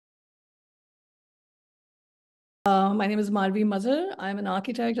My name is Marvi Mazhar. I'm an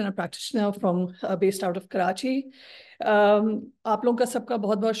architect and a practitioner based out of Karachi. आप लोगों का सबका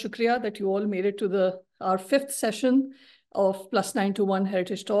बहुत-बहुत शुक्रिया that you all made it to our fifth session of +9 to 1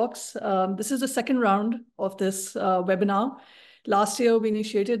 Heritage Talks. This is the second round of this webinar. Last year we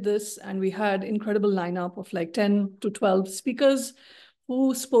initiated this and we had incredible lineup of like 10 to 12 speakers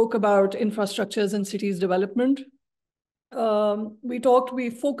who spoke about infrastructures and cities development. We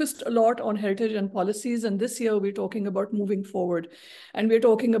focused a lot on heritage and policies, and this year we're talking about moving forward. And we're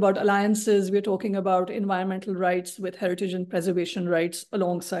talking about alliances, we're talking about environmental rights with heritage and preservation rights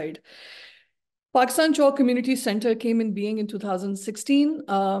alongside. Pakistan Chowk Community Center came in being in 2016.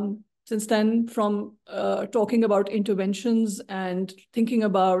 Since then, from talking about interventions and thinking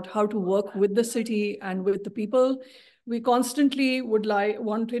about how to work with the city and with the people, we constantly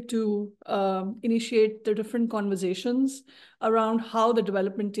wanted to initiate the different conversations around how the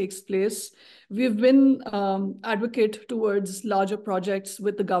development takes place. We've been advocate towards larger projects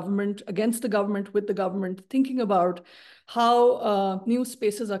with the government, against the government, with the government, thinking about how new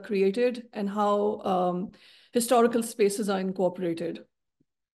spaces are created and how historical spaces are incorporated.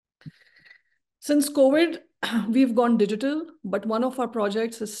 Since COVID, we've gone digital, but one of our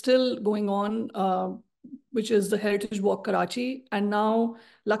projects is still going on, which is the Heritage Walk Karachi. And now,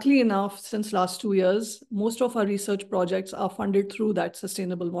 luckily enough, since last 2 years, most of our research projects are funded through that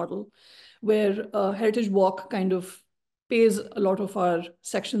sustainable model, where Heritage Walk kind of pays a lot of our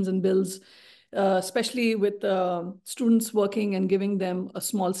sections and bills, especially with students working and giving them a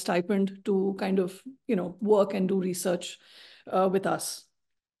small stipend to kind of, work and do research with us.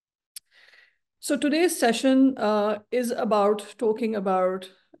 So today's session is about talking about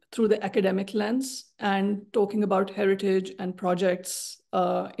through the academic lens and talking about heritage and projects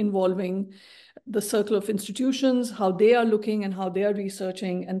involving the circle of institutions, how they are looking and how they are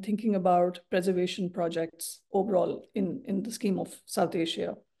researching and thinking about preservation projects overall in the scheme of South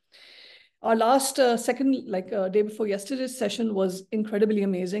Asia. Our last day before yesterday's session was incredibly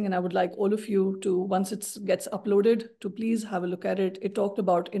amazing. And I would like all of you to, once it gets uploaded, to please have a look at it. It talked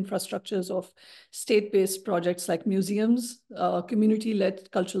about infrastructures of state-based projects like museums,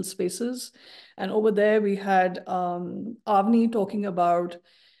 community-led cultural spaces. And over there, we had Avni talking about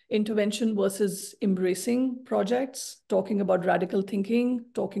intervention versus embracing projects, talking about radical thinking,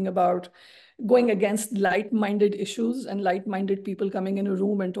 talking about going against light-minded issues and light-minded people coming in a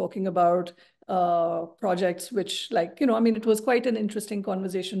room and talking about projects, which it was quite an interesting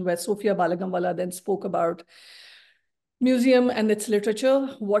conversation where Sophia Balagamwala then spoke about museum and its literature,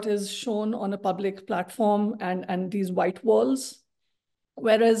 what is shown on a public platform and these white walls.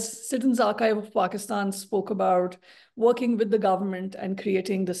 Whereas Citizens Archive of Pakistan spoke about working with the government and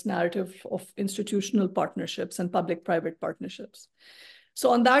creating this narrative of institutional partnerships and public-private partnerships. So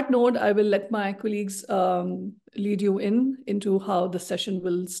on that note, I will let my colleagues lead you into how the session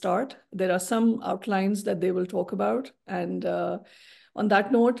will start. There are some outlines that they will talk about. And on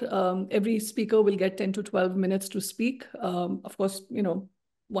that note, every speaker will get 10 to 12 minutes to speak. Of course,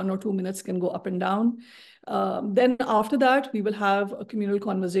 1 or 2 minutes can go up and down. Then after that, we will have a communal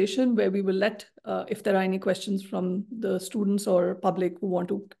conversation where we will let, if there are any questions from the students or public who want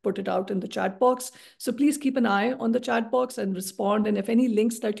to put it out in the chat box. So please keep an eye on the chat box and respond. And if any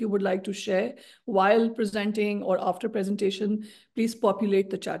links that you would like to share while presenting or after presentation, please populate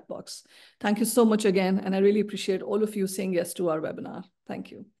the chat box. Thank you so much again. And I really appreciate all of you saying yes to our webinar.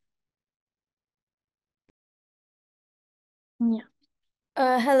 Thank you. Yeah.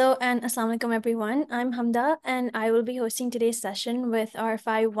 Hello and Assalamu alaikum everyone. I'm Hamda and I will be hosting today's session with our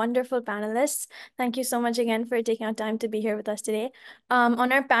 5 wonderful panelists. Thank you so much again for taking our time to be here with us today.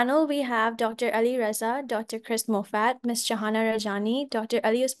 On our panel, we have Dr. Ali Reza, Dr. Chris Mofat, Ms. Shahana Rajani, Dr.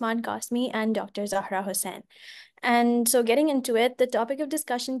 Ali Usman Kasmi, and Dr. Zahra Hussain. And so getting into it, the topic of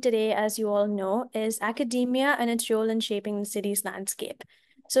discussion today, as you all know, is academia and its role in shaping the city's landscape.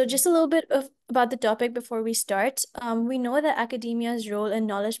 So just a little bit about the topic before we start. We know that academia's role in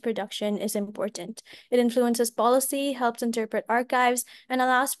knowledge production is important. It influences policy, helps interpret archives, and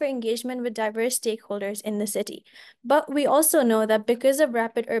allows for engagement with diverse stakeholders in the city. But we also know that because of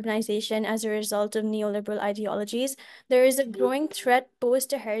rapid urbanization as a result of neoliberal ideologies, there is a growing threat posed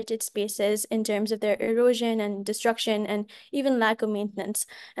to heritage spaces in terms of their erosion and destruction and even lack of maintenance.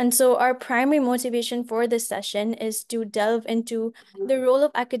 And so our primary motivation for this session is to delve into the role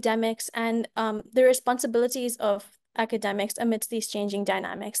of academics and the responsibilities of academics amidst these changing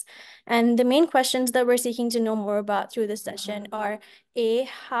dynamics. And the main questions that we're seeking to know more about through this session are A,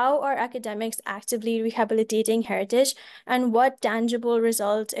 how are academics actively rehabilitating heritage and what tangible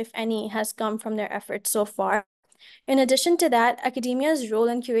result, if any, has come from their efforts so far? In addition to that, academia's role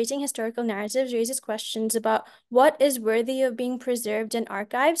in curating historical narratives raises questions about what is worthy of being preserved in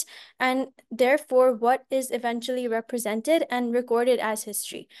archives, and therefore what is eventually represented and recorded as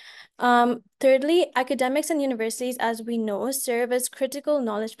history. Thirdly, academics and universities, as we know, serve as critical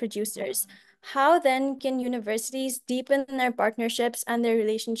knowledge producers. How then can universities deepen their partnerships and their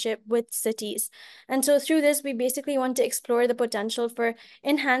relationship with cities? And so through this, we basically want to explore the potential for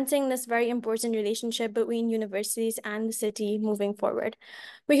enhancing this very important relationship between universities and the city moving forward.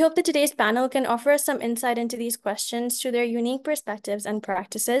 We hope that today's panel can offer us some insight into these questions through their unique perspectives and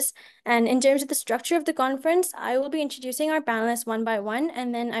practices. And in terms of the structure of the conference, I will be introducing our panelists one by one,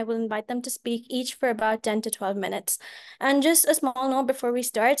 and then I will invite them to speak each for about 10 to 12 minutes. And just a small note before we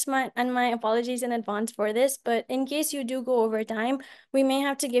start, my apologies in advance for this, but in case you do go over time, we may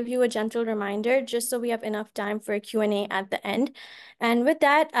have to give you a gentle reminder just so we have enough time for a Q&A at the end. And with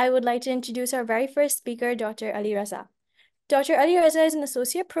that, I would like to introduce our very first speaker, Dr. Ali Raza. Dr. Ali Raza is an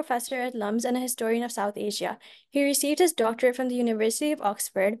associate professor at LUMS and a historian of South Asia. He received his doctorate from the University of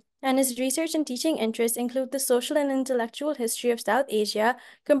Oxford, and his research and teaching interests include the social and intellectual history of South Asia,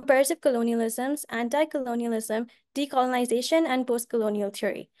 comparative colonialisms, anti-colonialism, decolonization, and post-colonial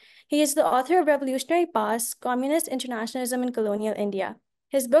theory. He is the author of Revolutionary Past, Communist Internationalism in Colonial India.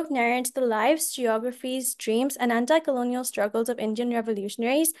 His book narrates the lives, geographies, dreams, and anti-colonial struggles of Indian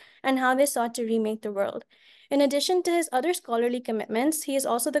revolutionaries and how they sought to remake the world. In addition to his other scholarly commitments, he is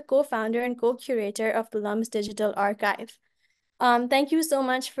also the co-founder and co-curator of the LUMS Digital Archive. Thank you so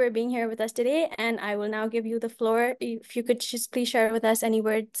much for being here with us today, and I will now give you the floor. If you could just please share with us any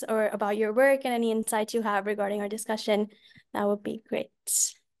words or about your work and any insights you have regarding our discussion, that would be great.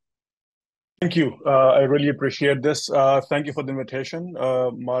 Thank you. I really appreciate this. Thank you for the invitation,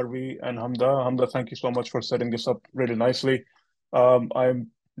 Marvi and Hamda. Hamda, thank you so much for setting this up really nicely. I'm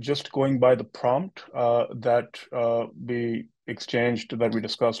just going by the prompt that we exchanged, that we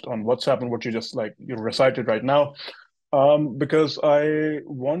discussed on WhatsApp, and what you recited right now. Because I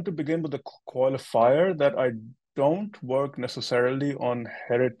want to begin with a qualifier that I don't work necessarily on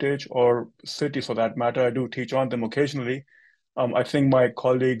heritage or cities for that matter. I do teach on them occasionally. I think my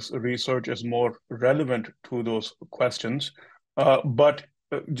colleagues' research is more relevant to those questions. But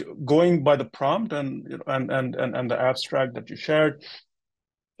going by the prompt and the abstract that you shared,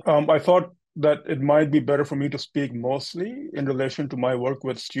 I thought that it might be better for me to speak mostly in relation to my work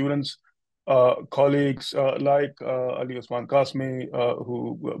with students, colleagues like Ali Osman Kasmi,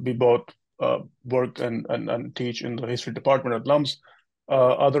 who we both work and teach in the history department at LUMS,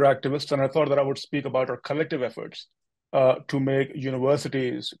 other activists, and I thought that I would speak about our collective efforts to make the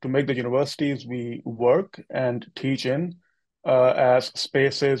universities we work and teach in as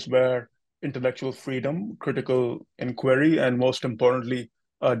spaces where intellectual freedom, critical inquiry, and most importantly,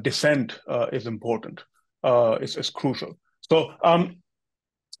 dissent is important, is crucial. So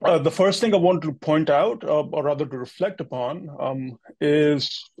the first thing I want to point out, or rather to reflect upon,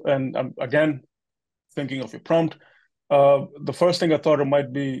 is, and again, thinking of your prompt, the first thing I thought it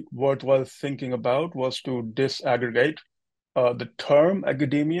might be worthwhile thinking about was to disaggregate the term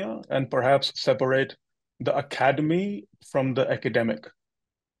academia and perhaps separate the academy from the academic.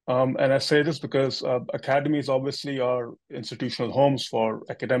 And I say this because academies obviously are institutional homes for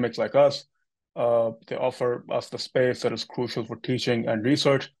academics like us. They offer us the space that is crucial for teaching and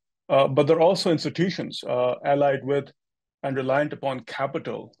research, but they're also institutions allied with and reliant upon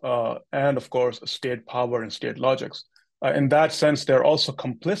capital and, of course, state power and state logics. In that sense, they're also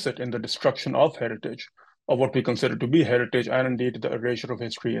complicit in the destruction of heritage, of what we consider to be heritage, and indeed the erasure of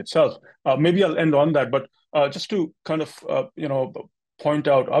history itself. Maybe I'll end on that, but just to kind of point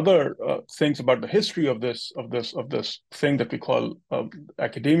out other things about the history of this thing that we call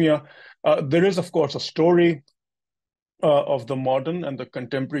academia. There is, of course, a story of the modern and the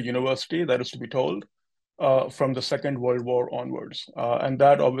contemporary university that is to be told from the Second World War onwards. And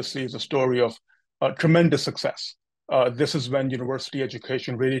that obviously is a story of tremendous success. This is when university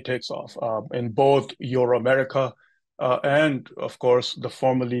education really takes off in both Euro-America and, of course, the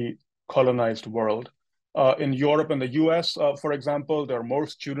formerly colonized world. In Europe and the US, for example, there are more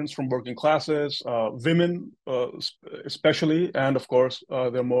students from working classes, women especially, and of course,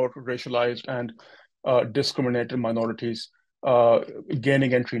 there are more racialized and discriminated minorities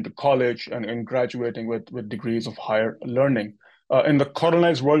gaining entry into college and graduating with degrees of higher learning. In the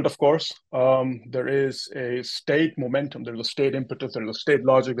colonized world, of course, there is a state momentum, there's a state impetus, there's a state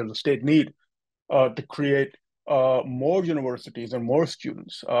logic, there's a state need to create more universities and more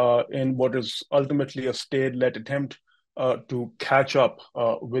students in what is ultimately a state-led attempt to catch up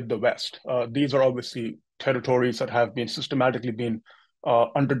with the West. These are obviously territories that have been systematically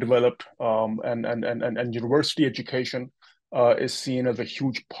underdeveloped, and university education is seen as a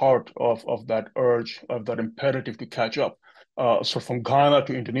huge part of that urge, of that imperative to catch up. So from Ghana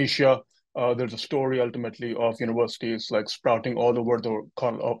to Indonesia, there's a story ultimately of universities like sprouting all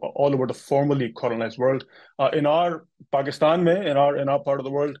over the formerly colonized world. In our Pakistan, in our part of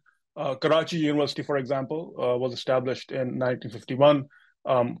the world, Karachi University, for example, was established in 1951.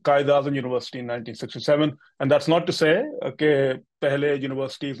 Qaid-e-Azam University in 1967, and that's not to say that pehle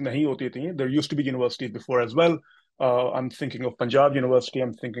universities nahi hoti thi. There used to be universities before as well. I'm thinking of Punjab University.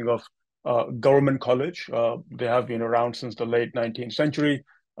 I'm thinking of Government College. They have been around since the late 19th century.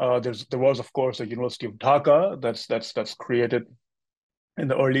 There was, of course, a University of Dhaka that's created in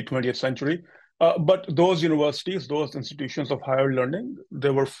the early 20th century. But those universities, those institutions of higher learning,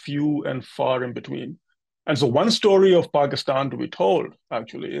 they were few and far in between. And so one story of Pakistan to be told,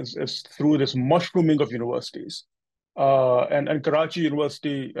 actually, is through this mushrooming of universities. And Karachi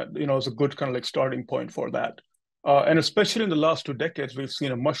University, is a good kind of like starting point for that. And especially in the last 2 decades, we've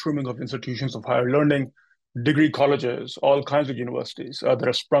seen a mushrooming of institutions of higher learning, degree colleges, all kinds of universities that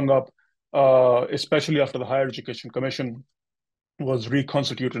have sprung up, especially after the Higher Education Commission was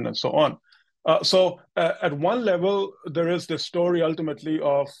reconstituted and so on. So at one level, there is this story ultimately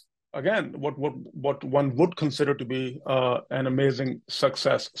of, again, what one would consider to be an amazing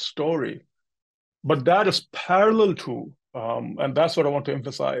success story. But that is parallel to, and that's what I want to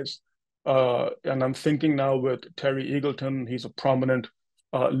emphasize. And I'm thinking now with Terry Eagleton, he's a prominent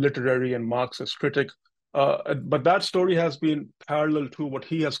literary and Marxist critic. But that story has been parallel to what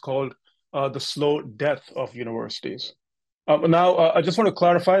he has called the slow death of universities. Now, I just want to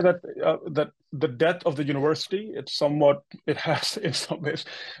clarify that the death of the university, it has in some ways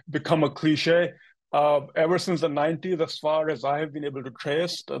become a cliche. Ever since the 90s, as far as I have been able to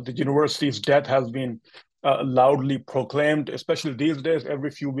trace, the university's death has been loudly proclaimed, especially these days.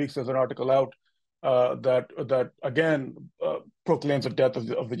 Every few weeks, there's an article out that again proclaims the death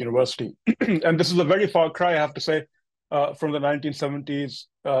of the university. And this is a very far cry, I have to say, from the 1970s,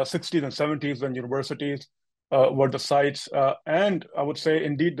 60s, and 70s, when universities were the sites, and I would say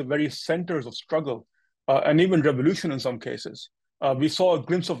indeed the very centers of struggle and even revolution in some cases. We saw a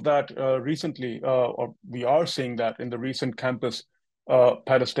glimpse of that recently, or we are seeing that in the recent campus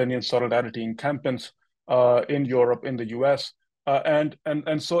Palestinian solidarity encampments in Europe, in the US. And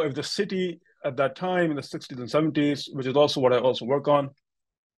so if the city at that time in the 60s and 70s, which is also what I also work on,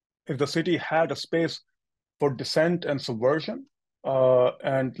 if the city had a space for dissent and subversion,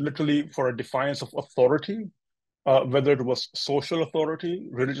 and literally for a defiance of authority, whether it was social authority,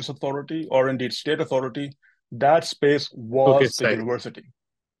 religious authority, or indeed state authority, that space was the university.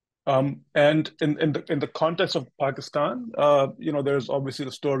 And in the context of Pakistan, there's obviously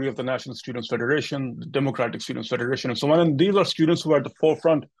the story of the National Students Federation, the Democratic Students Federation, and so on. And these are students who are at the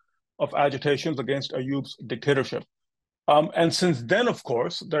forefront of agitations against Ayoub's dictatorship. And since then, of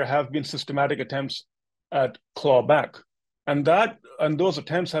course, there have been systematic attempts at clawback, and those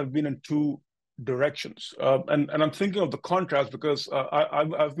attempts have been in two directions. And I'm thinking of the contrast because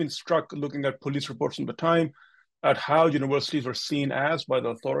I've been struck looking at police reports from the time at how universities were seen as by the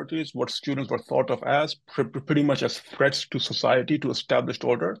authorities, what students were thought of as, pretty much as threats to society, to established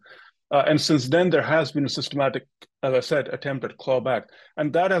order. And since then, there has been a systematic, as I said, attempt at clawback.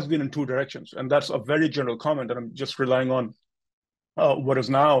 And that has been in two directions. And that's a very general comment, and I'm just relying on what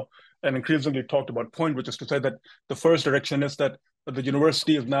is now an increasingly talked about point, which is to say that the first direction is that the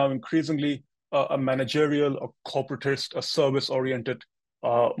university is now increasingly a managerial, a corporatist, a service-oriented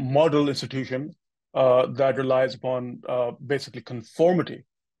model institution that relies upon basically conformity.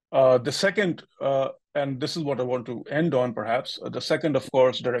 The second, and this is what I want to end on perhaps, the second, of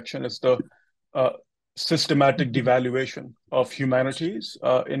course, direction is the systematic devaluation of humanities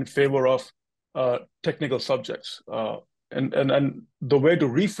in favor of technical subjects. And the way to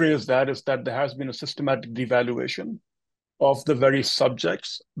rephrase that is that there has been a systematic devaluation of the very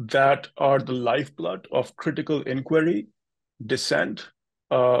subjects that are the lifeblood of critical inquiry, dissent,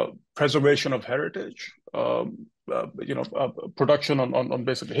 preservation of heritage, production on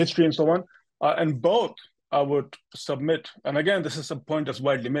basically history and so on. And both, I would submit, and again, this is a point that's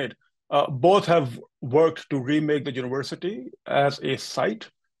widely made, both have worked to remake the university as a site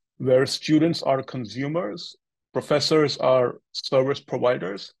where students are consumers, professors are service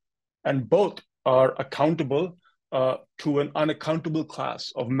providers, and both are accountable to an unaccountable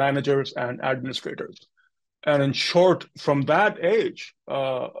class of managers and administrators. And in short, from that age,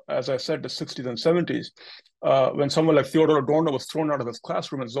 as I said, the 60s and 70s, when someone like Theodore Adorno was thrown out of his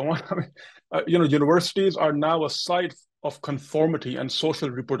classroom and so on, universities are now a site of conformity and social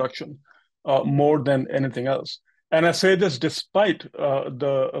reproduction more than anything else. And I say this despite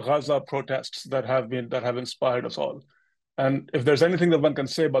the Gaza protests that have inspired us all. And if there's anything that one can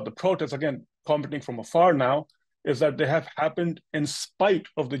say about the protests, again, commenting from afar now, is that they have happened in spite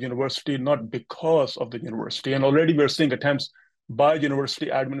of the university, not because of the university. And already we're seeing attempts by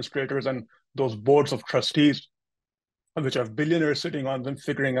university administrators and those boards of trustees, which have billionaires sitting on them,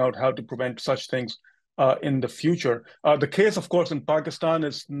 figuring out how to prevent such things in the future. The case, of course, in Pakistan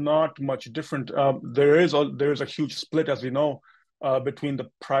is not much different. There is a huge split, as we know, between the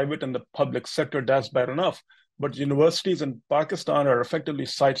private and the public sector. That's bad enough. But universities in Pakistan are effectively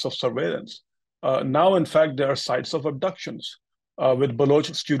sites of surveillance. Now, in fact, there are sites of abductions, with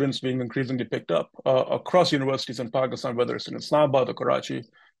Baloch students being increasingly picked up across universities in Pakistan, whether it's in Islamabad or Karachi,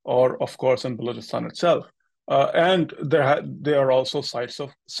 or, of course, in Balochistan itself. And there are also sites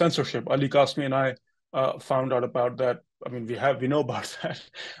of censorship. Ali Qasmi and I found out about that. I mean, we know about that,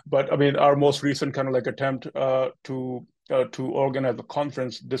 but I mean, our most recent kind of like attempt to organize a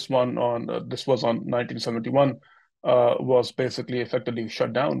conference, this was on 1971, was basically effectively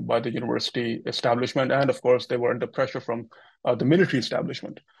shut down by the university establishment, and of course, they were under pressure from the military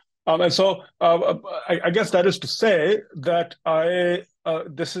establishment. And so I guess that is to say that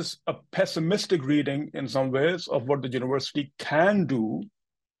this is a pessimistic reading in some ways of what the university can do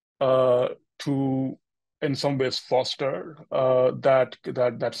to, in some ways, foster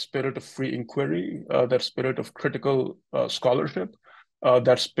that spirit of free inquiry, that spirit of critical scholarship,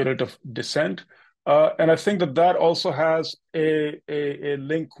 that spirit of dissent. And I think that also has a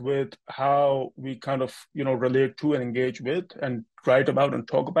link with how we kind of relate to and engage with and write about and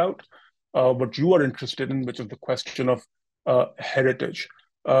talk about what you are interested in, which is the question of heritage.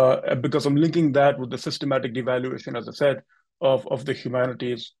 Because I'm linking that with the systematic devaluation, as I said, of the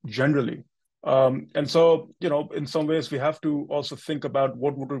humanities generally. And so, in some ways, we have to also think about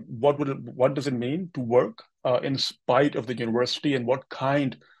what does it mean to work in spite of the university, and what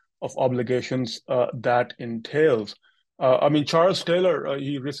kind of obligations that entails. I mean, Charles Taylor,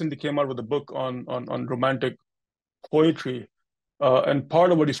 he recently came out with a book on romantic poetry, and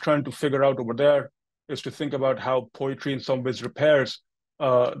part of what he's trying to figure out over there is to think about how poetry, in some ways, repairs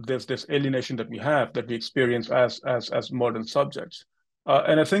this alienation that we experience as modern subjects.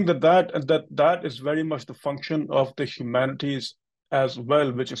 And I think that is very much the function of the humanities as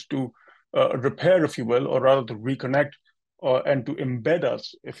well, which is to repair, if you will, or rather to reconnect and to embed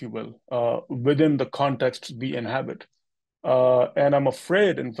us, if you will, within the contexts we inhabit. And I'm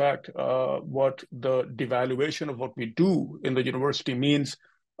afraid, in fact, what the devaluation of what we do in the university means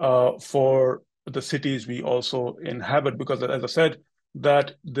for the cities we also inhabit, because, as I said,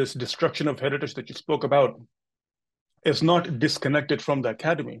 that this destruction of heritage that you spoke about is not disconnected from the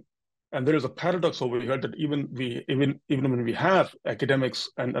academy. And there is a paradox over here that even when we have academics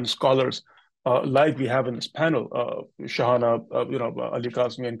and scholars like we have in this panel, Shahana, Ali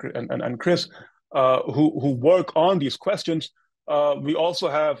Kazmi and Chris, who work on these questions, we also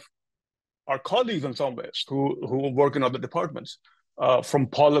have our colleagues in some ways who work in other departments, from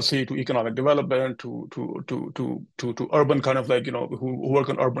policy to economic development to urban kind of like who work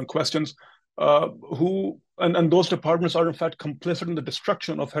on urban questions, and those departments are in fact complicit in the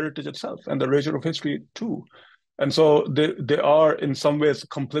destruction of heritage itself and the erasure of history too. And so they are in some ways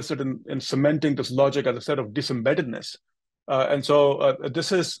complicit in cementing this logic, as I said, of disembeddedness. And so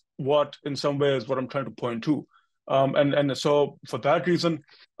this is what, in some ways, what I'm trying to point to. And so for that reason,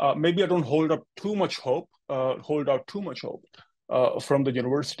 maybe I don't hold out too much hope from the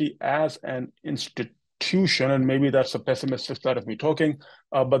university as an institution, and maybe that's a pessimistic side of me talking.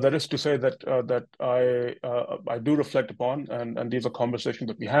 But that is to say that I do reflect upon, and these are conversations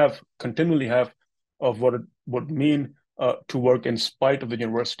that we continually have, of what it would mean to work in spite of the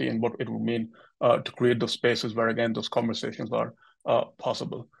university, and what it would mean to create those spaces where, again, those conversations are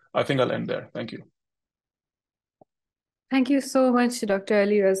possible. I think I'll end there. Thank you. Thank you so much, Dr.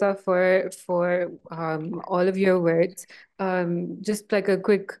 Ali Raza, for all of your words. Just like a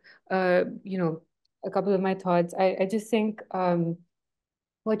quick, a couple of my thoughts. I just think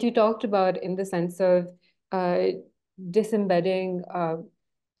what you talked about in the sense of disembedding,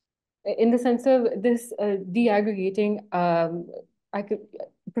 in the sense of this de-aggregating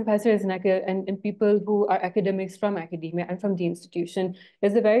professors and people who are academics from academia and from the institution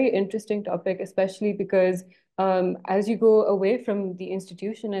is a very interesting topic, especially because as you go away from the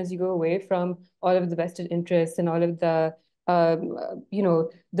institution, as you go away from all of the vested interests and all of the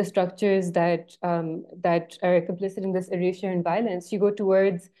the structures that are complicit in this erasure and violence, you go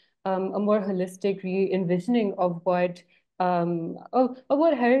towards a more holistic re-envisioning of what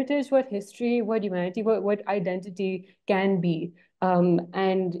what heritage, what history, what humanity, what identity can be.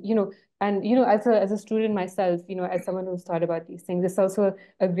 And And as a student myself, as someone who's thought about these things, it's also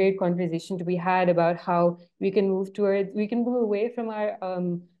a great conversation to be had about how we can move away from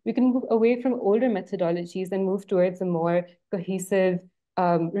older methodologies and move towards a more cohesive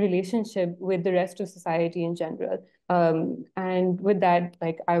relationship with the rest of society in general. And with that,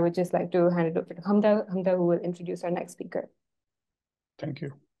 I would just like to hand it over to Hamda, who will introduce our next speaker. Thank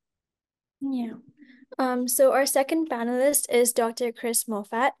you. Yeah. So our second panelist is Dr. Chris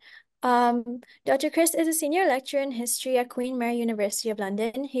Moffat. Dr. Chris is a senior lecturer in history at Queen Mary University of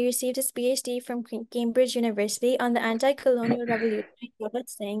London. He received his PhD from Cambridge University on the anti-colonial revolutionary Bhagat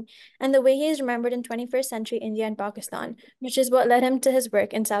Singh and the way he is remembered in 21st century India and Pakistan, which is what led him to his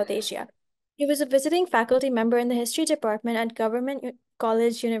work in South Asia. He was a visiting faculty member in the history department at Government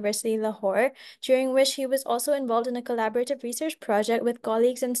College University, Lahore, during which he was also involved in a collaborative research project with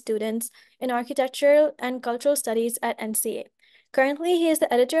colleagues and students in architectural and cultural studies at NCA. Currently, he is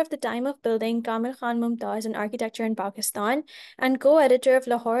the editor of The Time of Building, Kamil Khan Mumtaz and Architecture in Pakistan, and co-editor of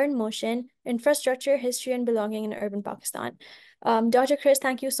Lahore in Motion, Infrastructure, History and Belonging in Urban Pakistan. Dr. Chris,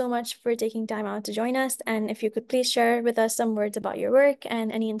 thank you so much for taking time out to join us. And if you could please share with us some words about your work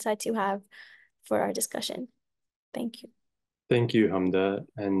and any insights you have for our discussion. Thank you. Thank you, Hamda,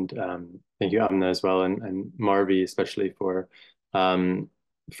 and thank you, Amna, as well, and Marvi, especially for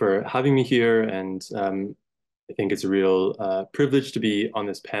having me here. And I think it's a real privilege to be on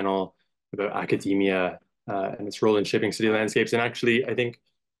this panel about academia and its role in shaping city landscapes. And actually, I think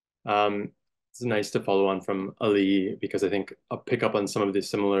it's nice to follow on from Ali, because I think I'll pick up on some of the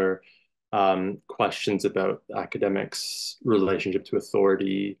similar questions about academics' relationship to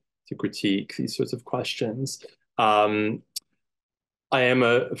authority, to critique, these sorts of questions. I am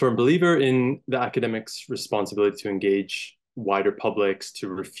a firm believer in the academic's responsibility to engage wider publics, to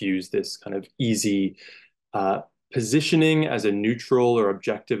refuse this kind of easy positioning as a neutral or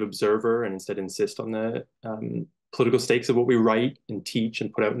objective observer, and instead insist on the political stakes of what we write and teach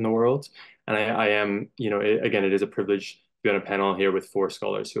and put out in the world. And I am, again, it is a privilege to be on a panel here with 4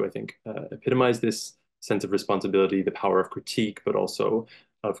 scholars who I think epitomize this sense of responsibility, the power of critique, but also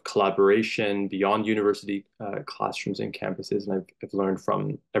of collaboration beyond university classrooms and campuses. And I've learned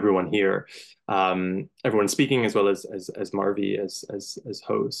from everyone here, everyone speaking, as well as Marvi as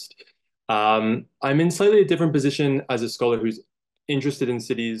host. I'm in slightly a different position as a scholar who's interested in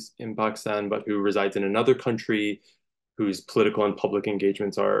cities in Pakistan, but who resides in another country, whose political and public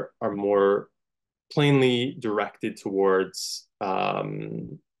engagements are more plainly directed towards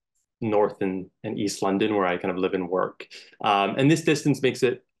North and East London, where I kind of live and work. And this distance makes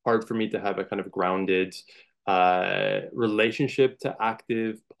it hard for me to have a kind of grounded relationship to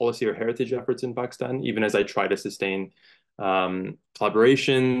active policy or heritage efforts in Pakistan, even as I try to sustain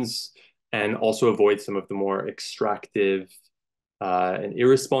collaborations and also avoid some of the more extractive and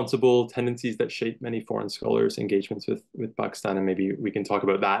irresponsible tendencies that shape many foreign scholars' engagements with Pakistan. And maybe we can talk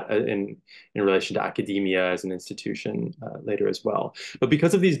about that in relation to academia as an institution later as well. But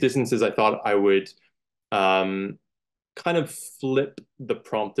because of these distances, I thought I would kind of flip the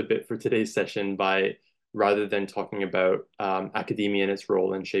prompt a bit for today's session by, rather than talking about academia and its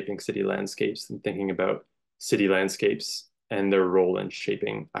role in shaping city landscapes, and thinking about city landscapes and their role in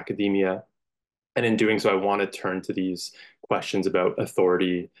shaping academia. And in doing so, I want to turn to these questions about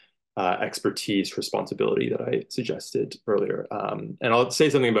authority, expertise, responsibility that I suggested earlier. And I'll say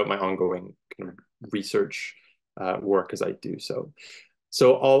something about my ongoing kind of research work as I do so.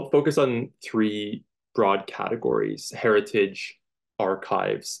 So I'll focus on 3 broad categories: heritage,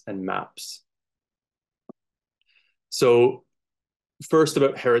 archives, and maps. So first,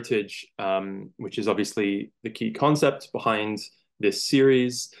 about heritage, which is obviously the key concept behind this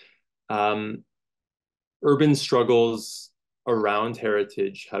series. Urban struggles around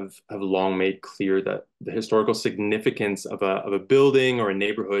heritage have long made clear that the historical significance of a building or a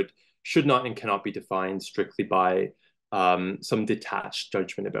neighborhood should not and cannot be defined strictly by some detached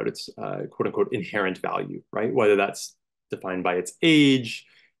judgment about its quote unquote inherent value, right? Whether that's defined by its age,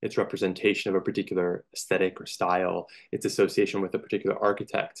 its representation of a particular aesthetic or style, its association with a particular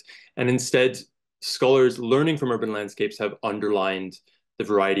architect. And instead, scholars learning from urban landscapes have underlined the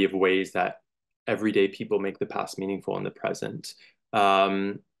variety of ways that everyday people make the past meaningful in the present,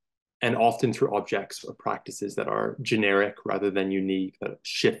 and often through objects or practices that are generic rather than unique, that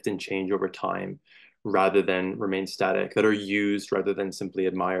shift and change over time rather than remain static, that are used rather than simply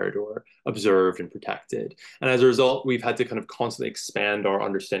admired or observed and protected. And as a result, we've had to kind of constantly expand our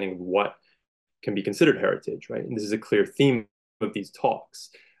understanding of what can be considered heritage, right? And this is a clear theme of these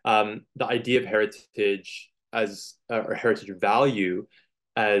talks. The idea of heritage as or heritage value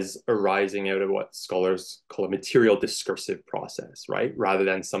as arising out of what scholars call a material discursive process, right? Rather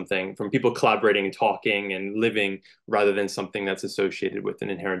than something from people collaborating and talking and living, rather than something that's associated with an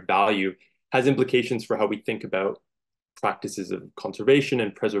inherent value, has implications for how we think about practices of conservation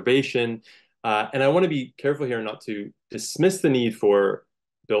and preservation. And I want to be careful here not to dismiss the need for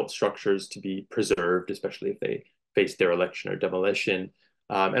built structures to be preserved, especially if they face dereliction or demolition.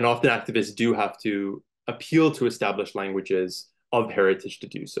 And often activists do have to appeal to established languages of heritage to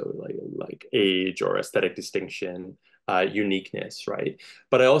do so, like age or aesthetic distinction, uniqueness, right?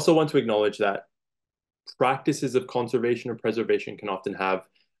 But I also want to acknowledge that practices of conservation or preservation can often have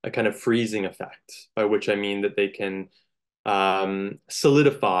a kind of freezing effect, by which I mean that they can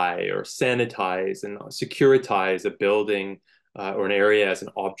solidify or sanitize and securitize a building or an area as an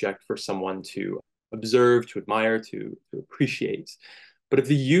object for someone to observe, to admire, to appreciate. But if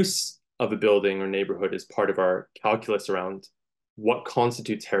the use of a building or neighborhood is part of our calculus around what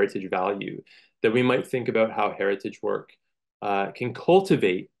constitutes heritage value, then we might think about how heritage work can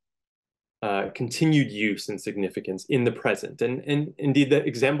cultivate continued use and significance in the present. And indeed, the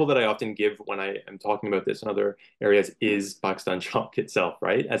example that I often give when I am talking about this in other areas is Pakistan Chowk itself,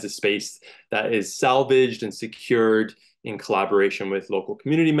 right? As a space that is salvaged and secured in collaboration with local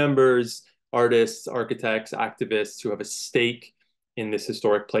community members, artists, architects, activists who have a stake in this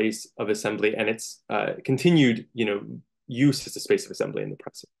historic place of assembly and its continued, use as a space of assembly in the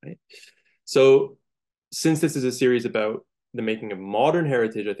present, right? So since this is a series about the making of modern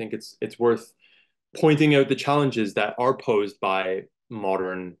heritage, I think it's worth pointing out the challenges that are posed by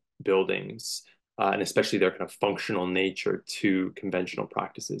modern buildings, and especially their kind of functional nature to conventional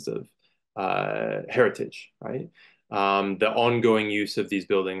practices of heritage, right? The ongoing use of these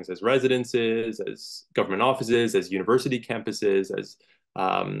buildings as residences, as government offices, as university campuses, as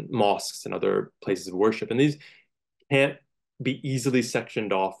mosques and other places of worship. And these can't be easily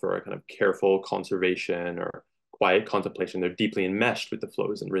sectioned off for a kind of careful conservation or quiet contemplation. They're deeply enmeshed with the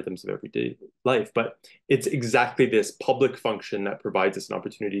flows and rhythms of everyday life. But it's exactly this public function that provides us an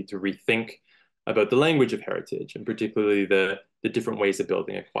opportunity to rethink about the language of heritage, and particularly the different ways a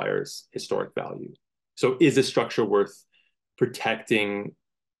building acquires historic value. So is a structure worth protecting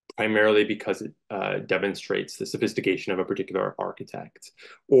primarily because it demonstrates the sophistication of a particular architect?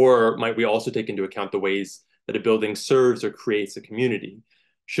 Or might we also take into account the ways that a building serves or creates a community?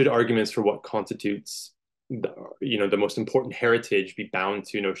 Should arguments for what constitutes the most important heritage be bound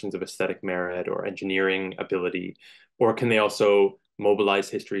to notions of aesthetic merit or engineering ability? Or can they also mobilize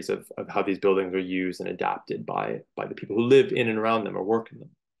histories of how these buildings are used and adapted by the people who live in and around them or work in them?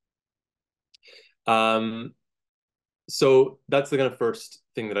 So that's the kind of first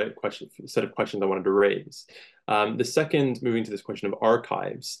thing that set of questions I wanted to raise. The second, moving to this question of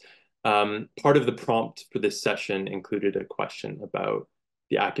archives, part of the prompt for this session included a question about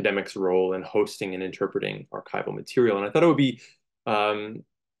the academic's role in hosting and interpreting archival material. And I thought it would be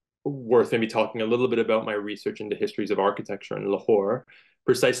worth maybe talking a little bit about my research into histories of architecture in Lahore,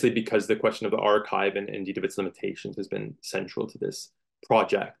 precisely because the question of the archive and indeed of its limitations has been central to this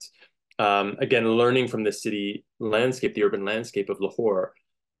project. Again, learning from the city landscape, the urban landscape of Lahore,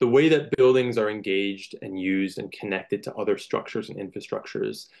 the way that buildings are engaged and used and connected to other structures and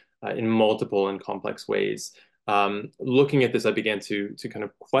infrastructures in multiple and complex ways. Looking at this, I began to kind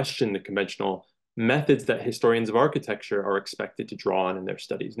of question the conventional methods that historians of architecture are expected to draw on in their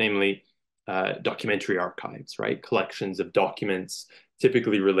studies, namely documentary archives, right? Collections of documents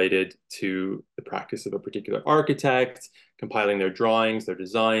typically related to the practice of a particular architect, compiling their drawings, their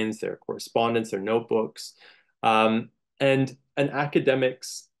designs, their correspondence, their notebooks. And an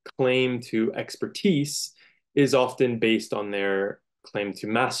academic's claim to expertise is often based on their claim to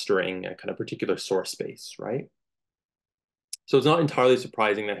mastering a kind of particular source space, right? So it's not entirely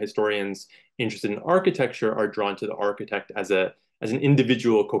surprising that historians interested in architecture are drawn to the architect as an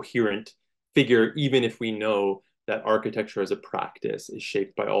individual coherent figure, even if we know that architecture as a practice is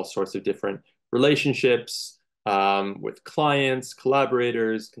shaped by all sorts of different relationships with clients,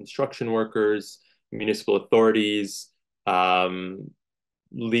 collaborators, construction workers, municipal authorities,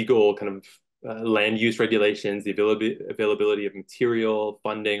 legal kind of land use regulations, the availability of material,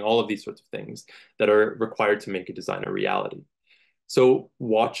 funding, all of these sorts of things that are required to make a design a reality. So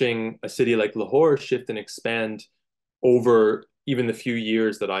watching a city like Lahore shift and expand over even the few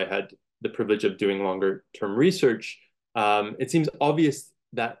years that I had the privilege of doing longer term research, it seems obvious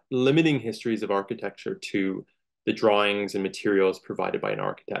that limiting histories of architecture to the drawings and materials provided by an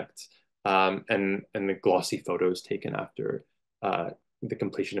architect and the glossy photos taken after the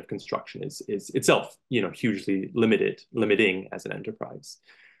completion of construction is itself, hugely limiting as an enterprise.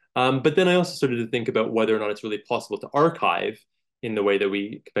 But then I also started to think about whether or not it's really possible to archive in the way that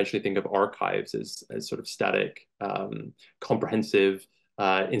we conventionally think of archives as sort of static, comprehensive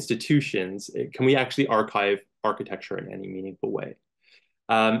institutions. Can we actually archive architecture in any meaningful way?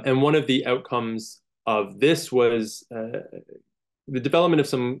 And one of the outcomes of this was the development of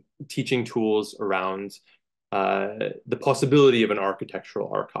some teaching tools around the possibility of an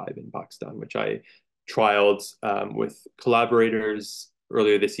architectural archive in Pakistan, which I trialed with collaborators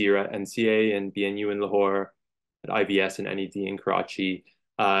earlier this year at NCA and BNU in Lahore, at IVS and NED in Karachi,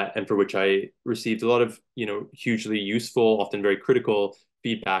 and for which I received a lot of, hugely useful, often very critical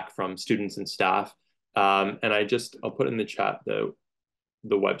feedback from students and staff. And I'll put in the chat the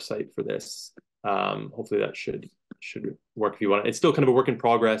website for this. Hopefully that should work if you want. It's still kind of a work in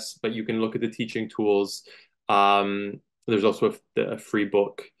progress, but you can look at the teaching tools. There's also a free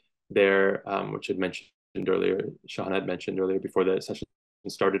book there, which I'd mentioned earlier, Shahan had mentioned earlier before the session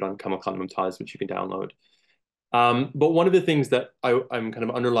started, on Kamal Khan Mumtaz, which you can download. But one of the things that I'm kind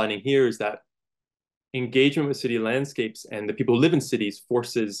of underlining here is that engagement with city landscapes and the people who live in cities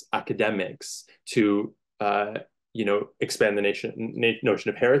forces academics to expand the notion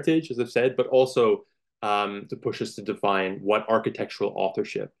of heritage, as I've said, but also to push us to define what architectural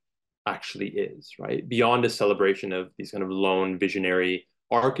authorship actually is, right? Beyond a celebration of these kind of lone visionary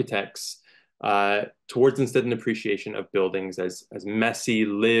architects, towards instead an appreciation of buildings as messy,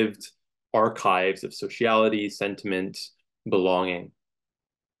 lived archives of sociality, sentiment, belonging.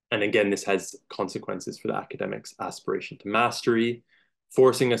 And again, this has consequences for the academic's aspiration to mastery,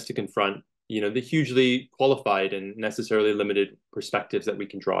 forcing us to confront the hugely qualified and necessarily limited perspectives that we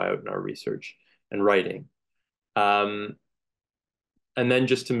can draw out in our research and writing. And then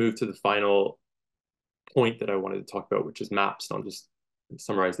just to move to the final point that I wanted to talk about, which is maps. And I'll just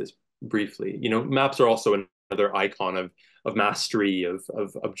summarize this briefly. Maps are also another icon of mastery, of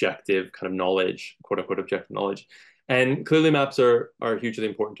objective kind of knowledge, quote unquote objective knowledge. And clearly maps are hugely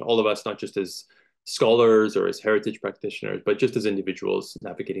important to all of us, not just as scholars or as heritage practitioners, but just as individuals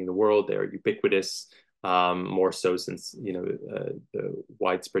navigating the world. They are ubiquitous, more so since the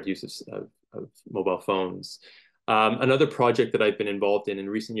widespread use of mobile phones. Another project that I've been involved in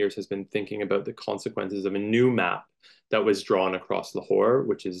recent years has been thinking about the consequences of a new map that was drawn across Lahore,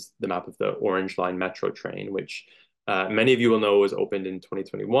 which is the map of the Orange Line metro train, which many of you will know was opened in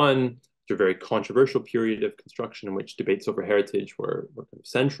 2021, after a very controversial period of construction in which debates over heritage were kind of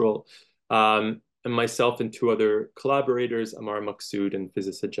central. And myself and two other collaborators, Amar Maqsood and Fiza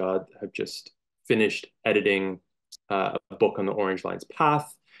Sajjad, have just finished editing a book on the Orange Line's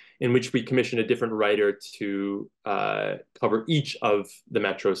path, in which we commissioned a different writer to cover each of the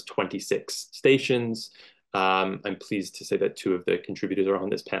metro's 26 stations. I'm pleased to say that two of the contributors are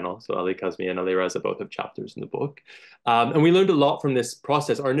on this panel. So Ali Kazmi and Ali Raza both have chapters in the book. And we learned a lot from this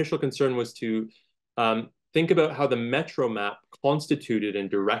process. Our initial concern was to think about how the metro map constituted and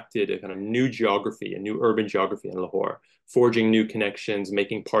directed a kind of new geography, a new urban geography in Lahore, forging new connections,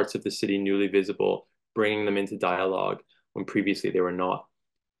 making parts of the city newly visible, bringing them into dialogue when previously they were not.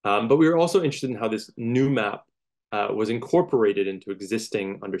 But we were also interested in how this new map was incorporated into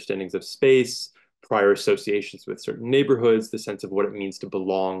existing understandings of space, prior associations with certain neighborhoods, the sense of what it means to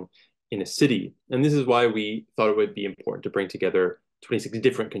belong in a city. And this is why we thought it would be important to bring together 26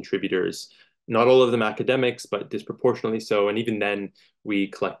 different contributors, not all of them academics, but disproportionately so. And even then, we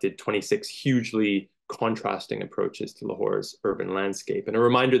collected 26 hugely contrasting approaches to Lahore's urban landscape. And a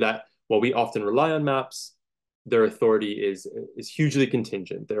reminder that while we often rely on maps, their authority is hugely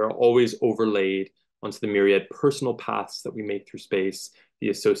contingent. They are always overlaid onto the myriad personal paths that we make through space, the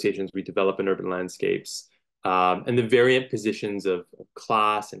associations we develop in urban landscapes, and the variant positions of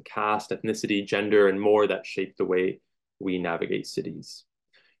class and caste, ethnicity, gender, and more that shape the way we navigate cities.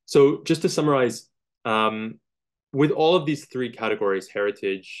 So just to summarize, with all of these three categories,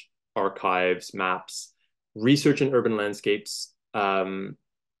 heritage, archives, maps, research in urban landscapes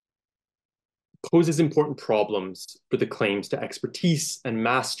poses important problems for the claims to expertise and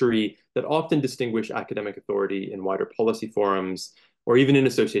mastery that often distinguish academic authority in wider policy forums, or even in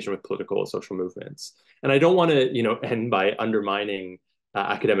association with political or social movements. And I don't want to, end by undermining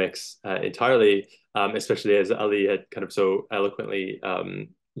academics entirely, especially as Ali had kind of so eloquently, made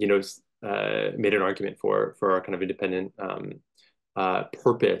an argument for our kind of independent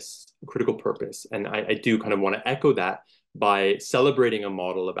purpose, critical purpose. And I do kind of want to echo that by celebrating a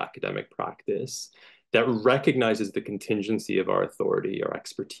model of academic practice that recognizes the contingency of our authority or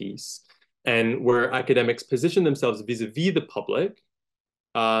expertise, and where academics position themselves vis-a-vis the public.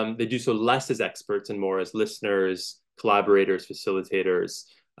 They do so less as experts and more as listeners, collaborators, facilitators.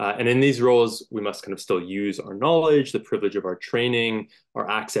 And in these roles, we must kind of still use our knowledge, the privilege of our training, our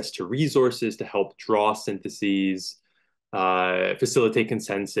access to resources to help draw syntheses, facilitate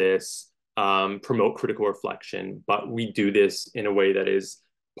consensus, promote critical reflection, but we do this in a way that is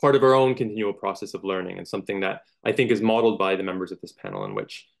part of our own continual process of learning, and something that I think is modeled by the members of this panel, in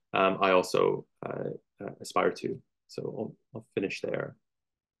which I also aspire to. So I'll finish there.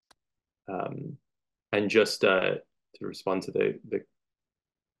 And just to respond to the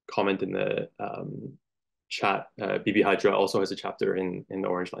comment in the chat, Bibi Hydra also has a chapter in the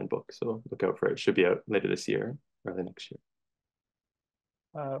Orange Line book, so look out for it. It should be out later this year, early next year.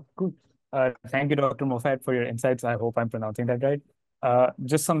 Cool. Thank you, Dr. Moffat, for your insights. I hope I'm pronouncing that right.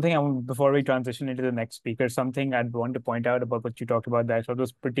 Just something before we transition into the next speaker, something I'd want to point out about what you talked about that I thought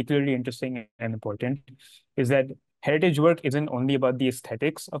was particularly interesting and important is that heritage work isn't only about the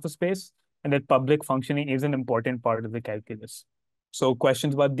aesthetics of a space, and that public functioning is an important part of the calculus. So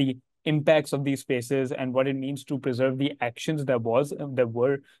questions about the impacts of these spaces and what it means to preserve the actions that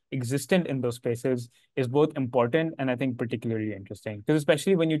were existent in those spaces is both important and I think particularly interesting. Because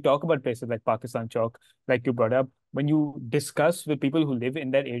especially when you talk about places like Pakistan Chowk, like you brought up, when you discuss with people who live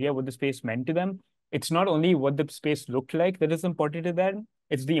in that area what the space meant to them, it's not only what the space looked like that is important to them,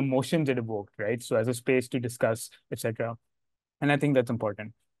 it's the emotions it evoked, right? So as a space to discuss, etc. And I think that's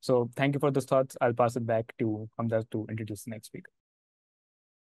important. So thank you for those thoughts. I'll pass it back to Hamza to introduce the next speaker.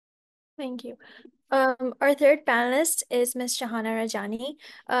 Thank you. Our third panelist is Ms. Shahana Rajani.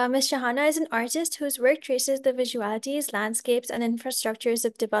 Ms. Shahana is an artist whose work traces the visualities, landscapes, and infrastructures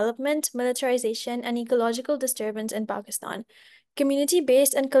of development, militarization, and ecological disturbance in Pakistan.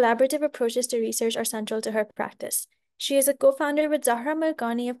 Community-based and collaborative approaches to research are central to her practice. She is a co-founder with Zahra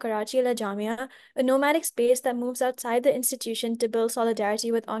Malkani of Karachi Al Jamia, a nomadic space that moves outside the institution to build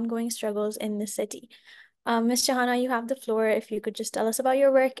solidarity with ongoing struggles in the city. Ms. Shahana, you have the floor if you could just tell us about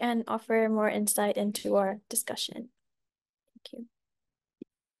your work and offer more insight into our discussion. Thank you.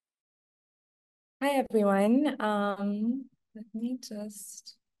 Hi, everyone. Let me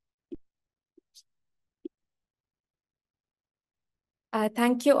just...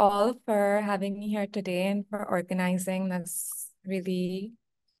 thank you all for having me here today and for organizing this really,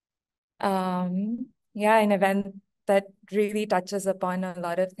 an event that really touches upon a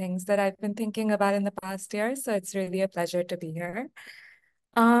lot of things that I've been thinking about in the past year. So it's really a pleasure to be here.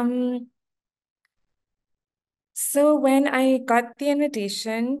 So when I got the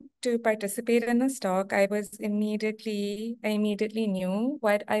invitation to participate in this talk, I immediately knew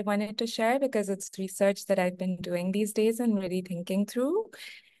what I wanted to share because it's research that I've been doing these days and really thinking through.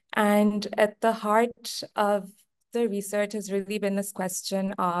 And at the heart of the research has really been this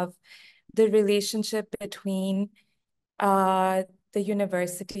question of the relationship between the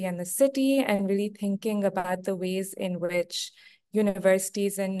university and the city, and really thinking about the ways in which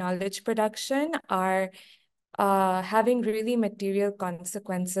universities and knowledge production are having really material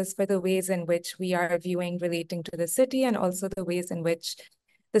consequences for the ways in which we are viewing relating to the city and also the ways in which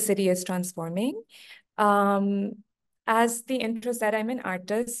the city is transforming. As the intro said, I'm an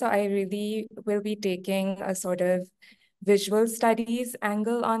artist, so I really will be taking a sort of visual studies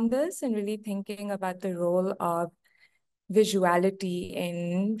angle on this and really thinking about the role of visuality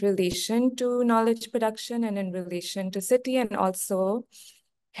in relation to knowledge production and in relation to city and also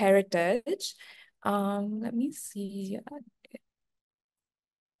heritage. Let me see.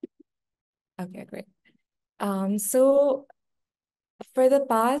 Okay, great. So for the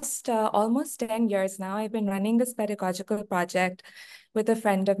past almost 10 years now, I've been running this pedagogical project with a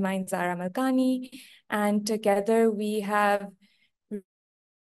friend of mine, Zahra Malkani, and together we have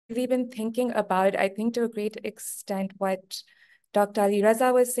really been thinking about, I think to a great extent, what Dr. Ali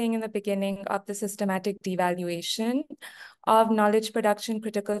Raza was saying in the beginning of the systematic devaluation of knowledge production,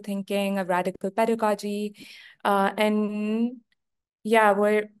 critical thinking, of radical pedagogy. And yeah,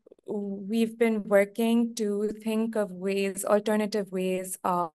 we've been working to think of ways, alternative ways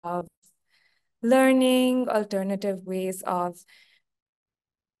of learning, alternative ways of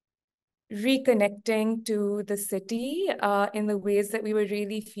reconnecting to the city in the ways that we were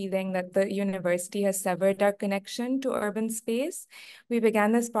really feeling that the university has severed our connection to urban space. We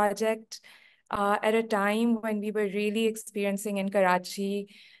began this project at a time when we were really experiencing in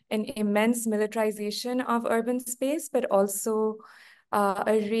Karachi an immense militarization of urban space, but also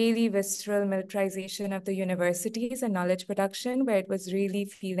a really visceral militarization of the universities and knowledge production, where it was really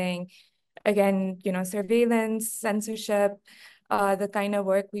feeling, again, surveillance, censorship, the kind of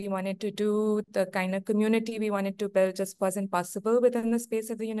work we wanted to do, the kind of community we wanted to build just wasn't possible within the space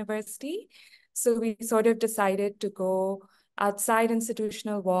of the university. So we sort of decided to go outside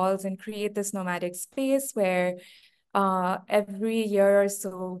institutional walls and create this nomadic space where every year or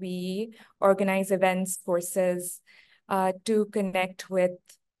so we organize events, courses to connect with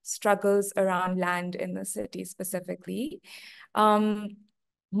struggles around land in the city specifically.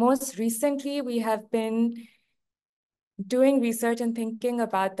 Most recently, we have been doing research and thinking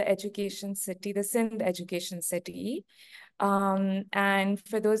about the education city, the Sindh education city. And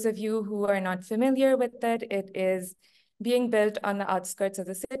for those of you who are not familiar with it, it is being built on the outskirts of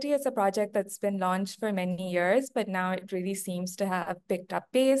the city. It's a project that's been launched for many years, but now it really seems to have picked up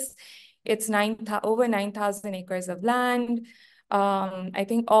pace. It's over 9,000 acres of land. I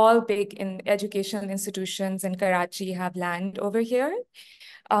think all big educational institutions in Karachi have land over here.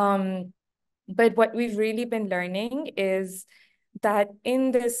 But what we've really been learning is that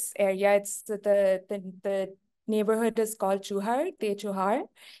in this area, it's the neighborhood is called Chuhar,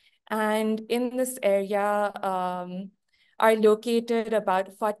 and in this area are located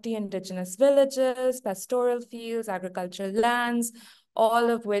about 40 indigenous villages, pastoral fields, agricultural lands, all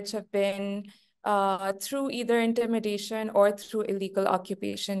of which have been through either intimidation or through illegal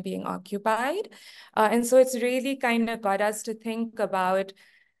occupation being occupied. And so it's really kind of got us to think about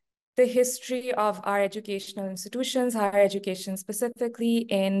the history of our educational institutions, higher education specifically,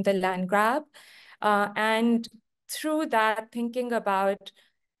 in the land grab. And through that, thinking about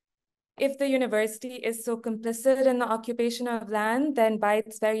if the university is so complicit in the occupation of land, then by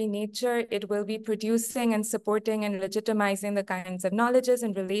its very nature, it will be producing and supporting and legitimizing the kinds of knowledges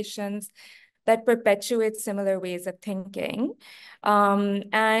and relations that perpetuate similar ways of thinking.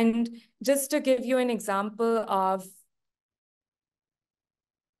 And just to give you an example of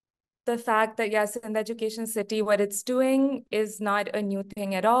the fact that, yes, in the education city, what it's doing is not a new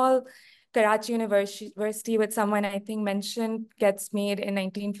thing at all. Karachi University, which someone I think mentioned, gets made in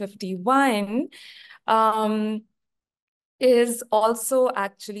 1951, is also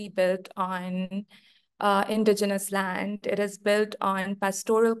actually built on indigenous land. It is built on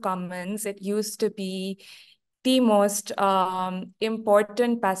pastoral commons. It used to be the most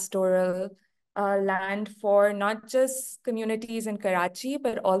important pastoral land for not just communities in Karachi,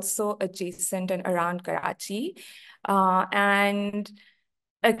 but also adjacent and around Karachi. And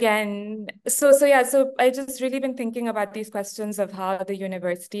again, so I just really been thinking about these questions of how the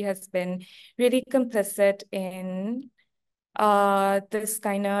university has been really complicit in this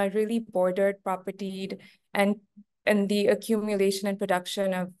kind of really bordered, propertied, and the accumulation and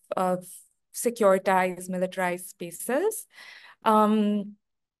production of securitized, militarized spaces.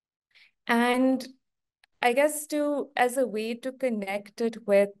 And I guess as a way to connect it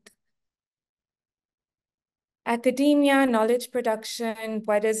with academia, knowledge production,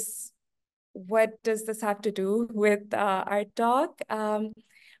 what does this have to do with our talk?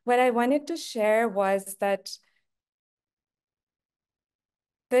 What I wanted to share was that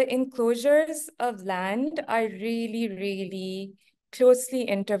the enclosures of land are really, really closely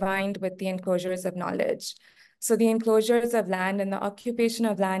intertwined with the enclosures of knowledge. So the enclosures of land and the occupation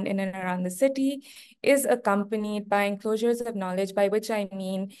of land in and around the city is accompanied by enclosures of knowledge, by which I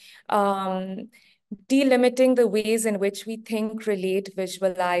mean delimiting the ways in which we think, relate,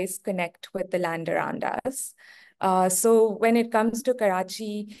 visualize, connect with the land around us. So when it comes to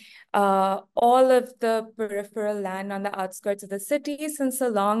Karachi, all of the peripheral land on the outskirts of the city since a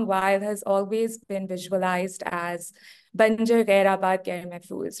long while has always been visualized as Banjar Ghair Abad Ghair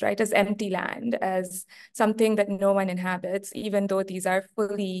Mahfuz, right? As empty land, as something that no one inhabits, even though these are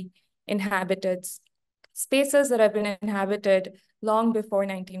fully inhabited spaces that have been inhabited long before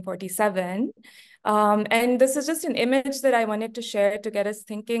 1947. And this is just an image that I wanted to share to get us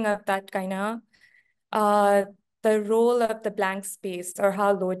thinking of that kind of the role of the blank space, or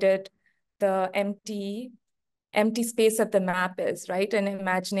how loaded the empty space of the map is, right? And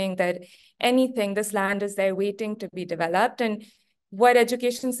imagining that this land is there waiting to be developed. And what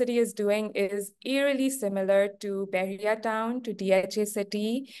Education City is doing is eerily similar to Bahria Town, to DHA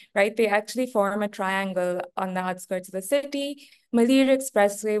City, right? They actually form a triangle on the outskirts of the city. Malir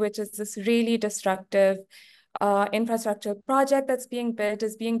Expressway, which is this really destructive infrastructure project that's being built,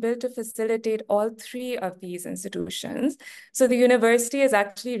 to facilitate all three of these institutions. So the university is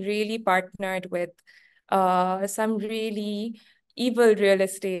actually really partnered with some really evil real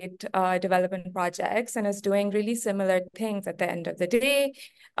estate development projects, and is doing really similar things at the end of the day.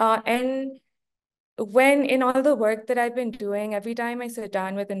 And when in all the work that I've been doing, every time I sit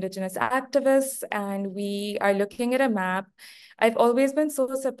down with indigenous activists and we are looking at a map, I've always been so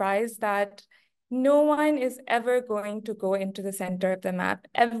surprised that no one is ever going to go into the center of the map.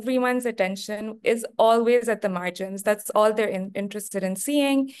 Everyone's attention is always at the margins. That's all they're interested in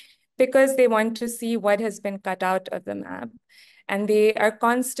seeing, because they want to see what has been cut out of the map. And they are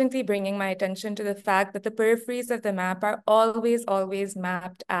constantly bringing my attention to the fact that the peripheries of the map are always, always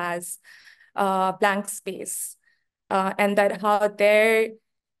mapped as blank space. And that how their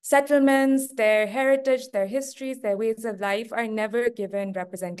settlements, their heritage, their histories, their ways of life are never given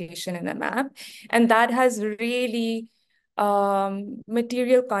representation in the map. And that has really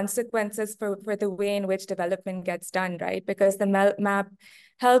material consequences for the way in which development gets done, right? Because the map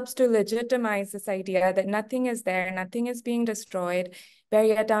helps to legitimize this idea that nothing is there, nothing is being destroyed.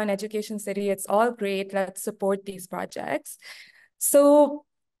 Bahria Town, Education City, it's all great, let's support these projects. So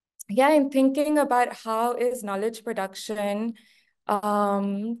yeah, in thinking about how is knowledge production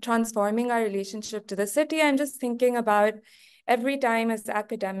transforming our relationship to the city, I'm just thinking about every time as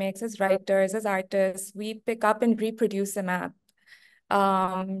academics, as writers, as artists, we pick up and reproduce a map,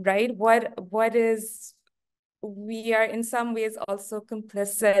 right? What is, we are in some ways also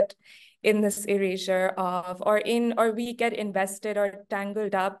complicit in this erasure of, or we get invested or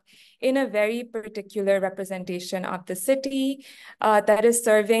tangled up in a very particular representation of the city that is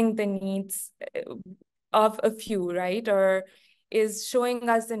serving the needs of a few, right? Or is showing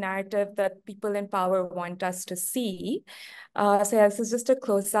us the narrative that people in power want us to see. So yeah, this is just a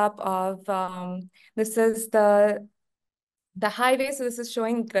close-up of, this is the highway. So this is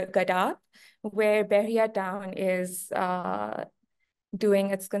showing Gadab, where Bahria Town is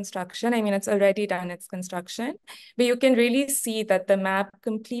doing its construction. I mean, it's already done its construction, but you can really see that the map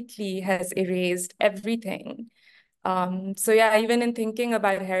completely has erased everything. So yeah, even in thinking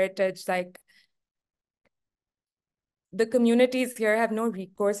about heritage, like the communities here have no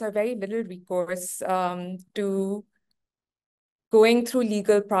recourse or very little recourse to going through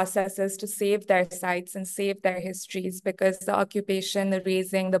legal processes to save their sites and save their histories, because the occupation, the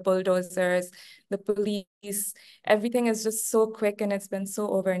razing, the bulldozers, the police, everything is just so quick and it's been so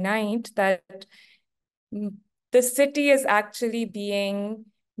overnight that the city is actually being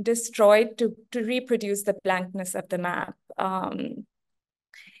destroyed to reproduce the blankness of the map.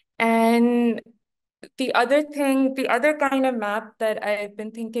 And the other kind of map that I've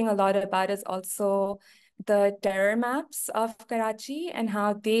been thinking a lot about is also the terror maps of Karachi and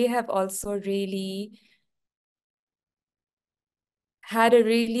how they have also really had a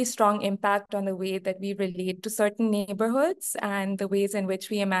really strong impact on the way that we relate to certain neighborhoods and the ways in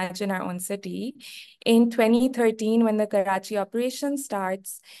which we imagine our own city. In 2013, when the Karachi operation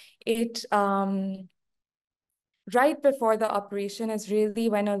starts, it right before the operation is really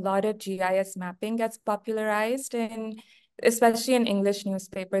when a lot of GIS mapping gets popularized, especially in English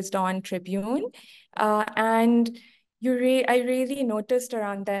newspapers, Dawn, Tribune. And I really noticed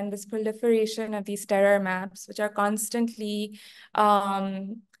around then this proliferation of these terror maps, which are constantly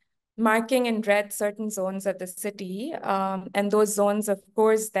marking in red certain zones of the city. And those zones, of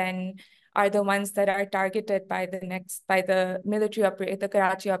course, then are the ones that are targeted by the military the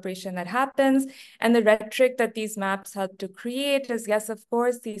Karachi operation that happens. And the rhetoric that these maps help to create is, yes, of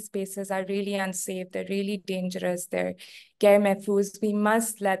course, these spaces are really unsafe. They're really dangerous. They're ghair mahfouz. We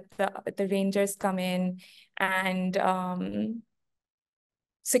must let the rangers come in and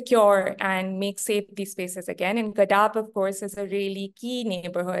secure and make safe these spaces again. And Gadab, of course, is a really key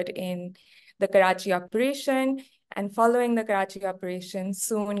neighborhood in the Karachi operation. And following the Karachi operation,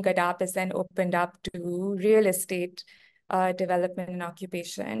 soon Gadab is then opened up to real estate development and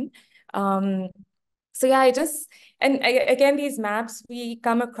occupation. So yeah, again, these maps I've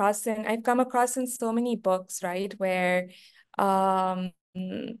come across in so many books, right? Where, again,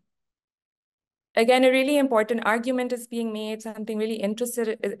 a really important argument is being made, something really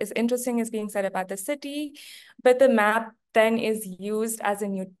interesting is being said about the city, but the map then is used as a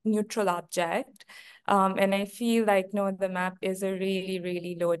neutral object. And I feel like, no, the map is a really,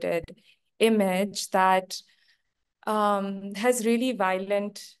 really loaded image that has really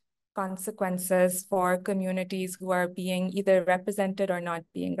violent consequences for communities who are being either represented or not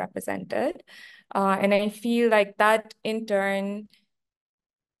being represented. And I feel like that in turn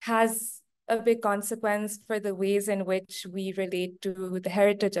has a big consequence for the ways in which we relate to the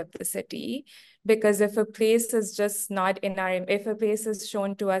heritage of the city. Because if a place is just not if a place is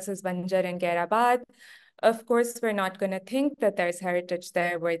shown to us as Banjar and Ghairabad, of course, we're not going to think that there's heritage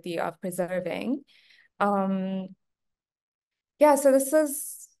there worthy of preserving. Yeah, so this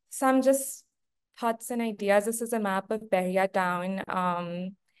is some just thoughts and ideas. This is a map of Bahria Town.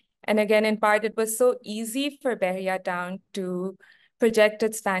 And again, in part, it was so easy for Bahria Town to project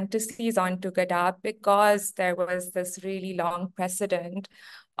its fantasies onto Gadab because there was this really long precedent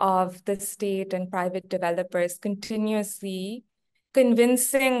of the state and private developers continuously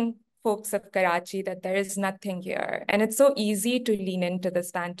convincing folks of Karachi that there is nothing here. And it's so easy to lean into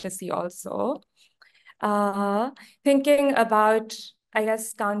this fantasy also. Thinking about, I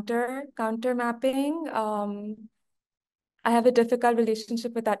guess, counter mapping. I have a difficult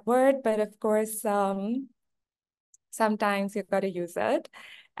relationship with that word, but of course, sometimes you've got to use it.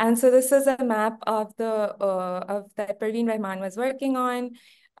 And so this is a map of that Parveen Rahman was working on,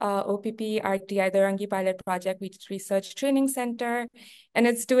 OPP RTI, the Rangi Pilot Project Research Training Center. And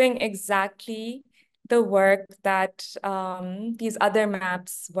it's doing exactly the work that these other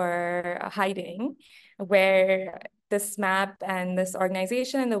maps were hiding, where this map and this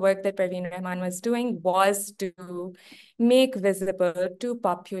organization and the work that Parveen Rahman was doing was to make visible, to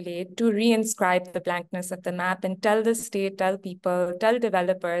populate, to reinscribe the blankness of the map and tell the state, tell people, tell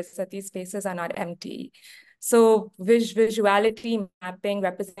developers that these spaces are not empty. So visuality, mapping,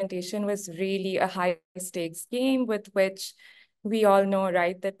 representation was really a high stakes game with which we all know,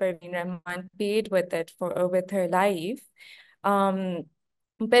 right, that Parveen Rahman paid with it with her life.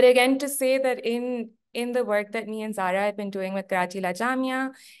 But again, to say that in the work that me and Zara have been doing with Karachi La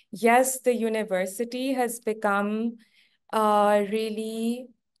Jamia, yes, the university has become really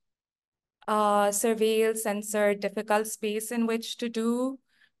surveilled, censored, difficult space in which to do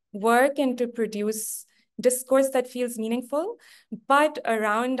work and to produce discourse that feels meaningful. But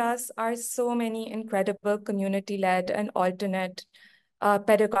around us are so many incredible community-led and alternate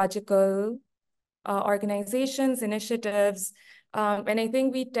pedagogical organizations, initiatives. And I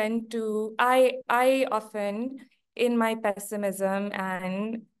think we tend to, I often, in my pessimism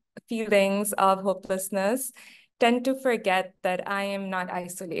and feelings of hopelessness, tend to forget that I am not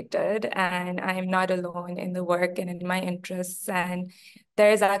isolated and I am not alone in the work and in my interests. And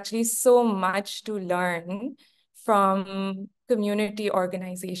there is actually so much to learn from community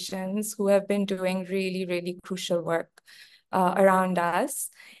organizations who have been doing really, really crucial work around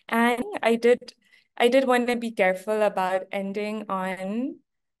us. And I did want to be careful about ending on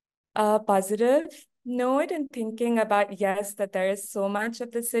a positive note and thinking about, yes, that there is so much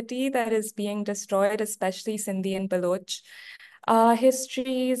of the city that is being destroyed, especially Sindhi and Baloch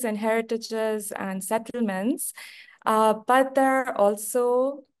histories and heritages and settlements. But there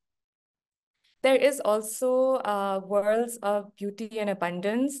is also worlds of beauty and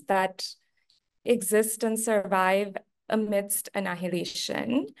abundance that exist and survive amidst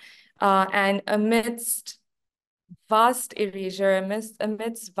annihilation and amidst vast erasure,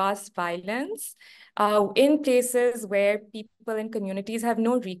 amidst vast violence, in places where people and communities have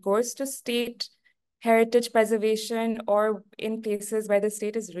no recourse to state heritage preservation, or in places where the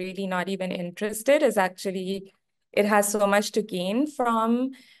state is really not even interested, it has so much to gain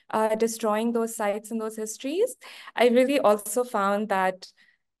from destroying those sites and those histories. I really also found that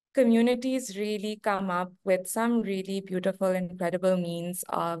communities really come up with some really beautiful, incredible means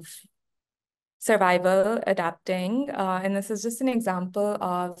of survival, adapting. And this is just an example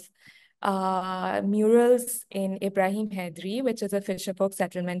of murals in Ibrahim Hedri, which is a fisherfolk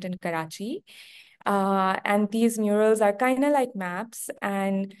settlement in Karachi. And these murals are kind of like maps.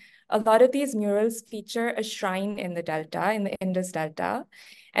 And a lot of these murals feature a shrine in the Delta, in the Indus Delta.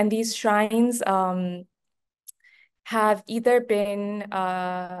 And these shrines have either been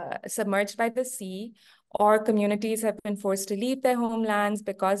submerged by the sea, or communities have been forced to leave their homelands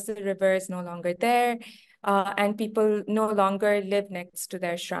because the river is no longer there, and people no longer live next to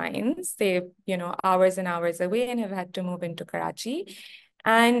their shrines. They, hours and hours away and have had to move into Karachi.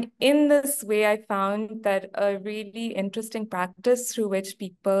 And in this way, I found that a really interesting practice through which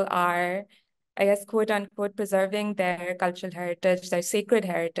people are, I guess, quote unquote, preserving their cultural heritage, their sacred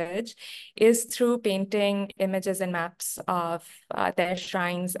heritage, is through painting images and maps of their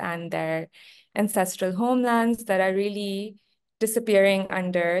shrines and their ancestral homelands that are really disappearing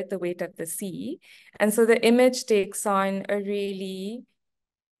under the weight of the sea. And so the image takes on a really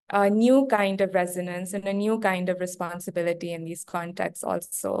new kind of resonance and a new kind of responsibility in these contexts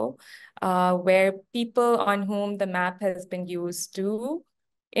also, where people on whom the map has been used to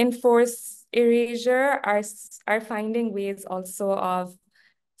enforce erasure are finding ways also of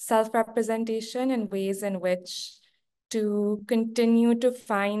self-representation and ways in which to continue to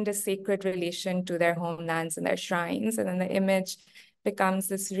find a sacred relation to their homelands and their shrines. And then the image becomes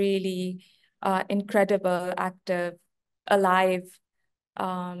this really incredible, active, alive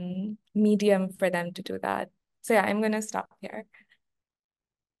medium for them to do that. So yeah, I'm going to stop here.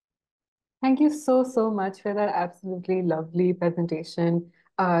 Thank you so, so much for that absolutely lovely presentation.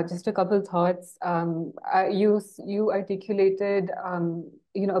 Just a couple thoughts. You articulated,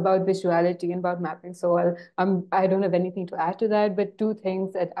 about visuality and about mapping. So I don't have anything to add to that, but two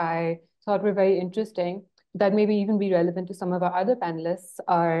things that I thought were very interesting that maybe even be relevant to some of our other panelists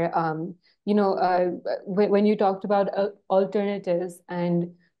are, when you talked about alternatives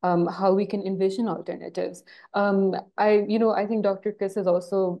and how we can envision alternatives. I think Dr. Chris has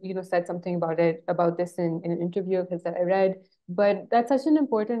also, said something about this in an interview of his that I read, But that's such an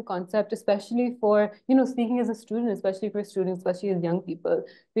important concept, especially for, speaking as a student, especially for students, especially as young people,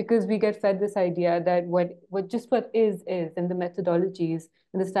 because we get fed this idea that what is, and the methodologies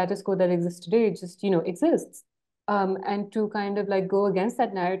and the status quo that exists today just, exists. And to kind of like go against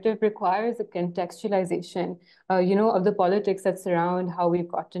that narrative requires a contextualization, of the politics that surround how we've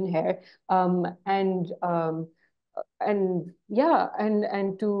gotten here. And yeah,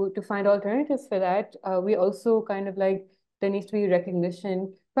 and to find alternatives for that, we also kind of like, there needs to be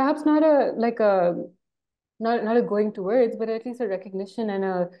recognition, perhaps not a like a not a going towards, but at least a recognition and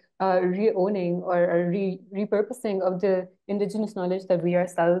a re-owning or a repurposing of the indigenous knowledge that we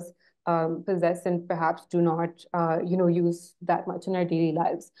ourselves possess and perhaps do not use that much in our daily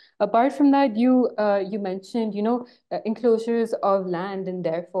lives. Apart from that, you mentioned enclosures of land and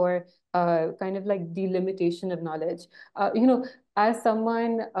therefore kind of like delimitation of knowledge. As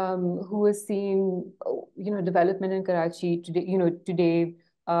someone who is seeing development in Karachi today,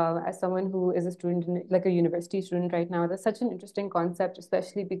 as someone who is a student, like a university student right now, that's such an interesting concept,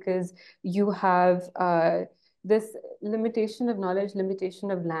 especially because you have this limitation of knowledge,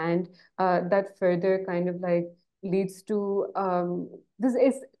 limitation of land, that further kind of like leads to this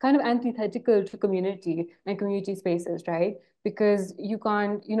is kind of antithetical to community and community spaces, right? Because you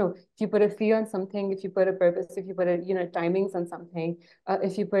can't, if you put a fee on something, if you put a purpose, if you put a, timings on something,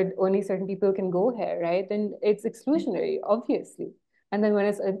 if you put only certain people can go here, right? Then it's exclusionary, obviously. And then when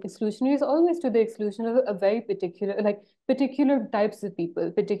it's exclusionary, it's always to the exclusion of a very particular types of people,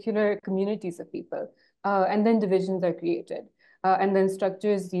 particular communities of people. And then divisions are created. And then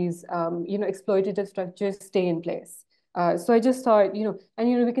structures, these, exploitative structures stay in place. So I just thought,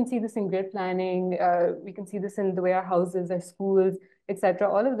 and, we can see this in grid planning. We can see this in the way our houses, our schools, etc.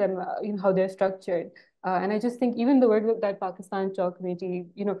 All of them, how they're structured. And I just think even the work that Pakistan Chowk Community,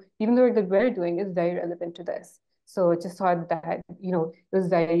 even the work that we're doing is very relevant to this. So I just thought that, it was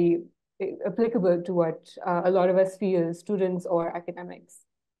very applicable to what a lot of us feel, students or academics.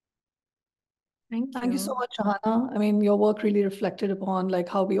 Thank you so much, Shahana. I mean, your work really reflected upon like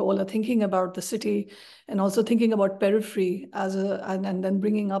how we all are thinking about the city and also thinking about periphery as and then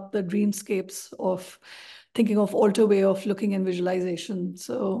bringing up the dreamscapes of thinking of alter way of looking and visualization.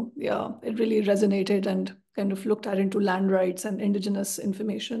 So yeah, it really resonated and kind of looked at into land rights and indigenous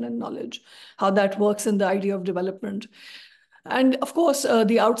information and knowledge, how that works in the idea of development. And of course,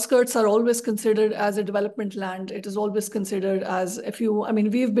 the outskirts are always considered as a development land. It is always considered as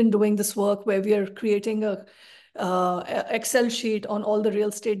we've been doing this work where we are creating a Excel sheet on all the real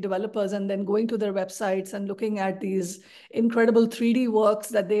estate developers and then going to their websites and looking at these incredible 3D works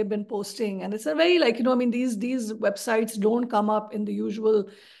that they've been posting. And it's a very these websites don't come up in the usual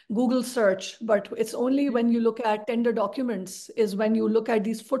Google search, but it's only when you look at tender documents is when you look at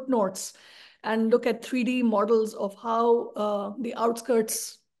these footnotes and look at 3D models of how the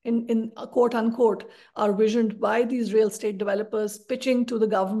outskirts in quote unquote are visioned by these real estate developers pitching to the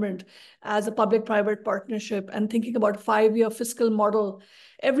government as a public-private partnership and thinking about a 5-year fiscal model.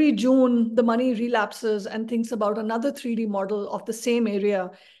 Every June, the money relapses and thinks about another 3D model of the same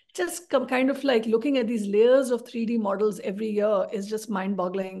area. Just kind of like looking at these layers of 3D models every year is just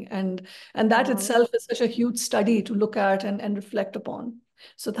mind-boggling. And that itself is such a huge study to look at and reflect upon.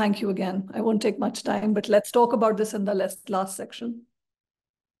 So thank you again. I won't take much time, but let's talk about this in the last section.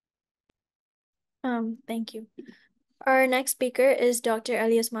 Thank you. Our next speaker is Dr.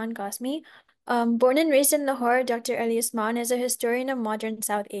 Ali Osman Qasmi. Born and raised in Lahore, Dr. Ali Osman is a historian of modern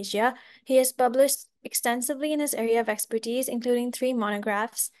South Asia. He has published extensively in his area of expertise, including 3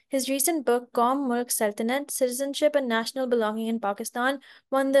 monographs. His recent book, Qaum Mulk Sultanate, Citizenship and National Belonging in Pakistan,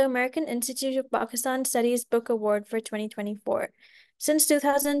 won the American Institute of Pakistan Studies Book Award for 2024. Since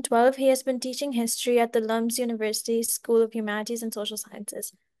 2012, he has been teaching history at the Lums University School of Humanities and Social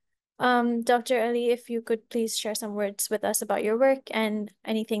Sciences. Dr. Ali, if you could please share some words with us about your work and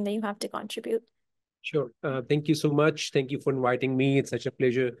anything that you have to contribute. Sure. Thank you so much. Thank you for inviting me. It's such a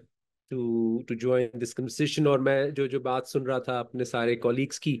pleasure to join this conversation. और मैं जो बात सुन रहा था अपने सारे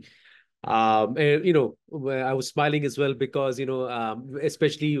colleagues की, and, I was smiling as well because,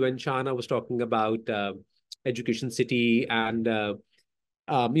 especially when Shana was talking about Education City and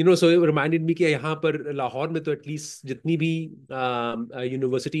so it reminded me कि यहाँ पर लाहौर में तो at least जितनी भी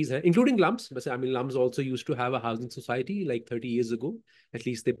universities हैं, including LUMS, but I mean LUMS also used to have a housing society like 30 years ago. At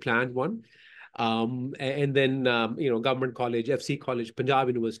least they planned one. And then Government College, FC College, Punjab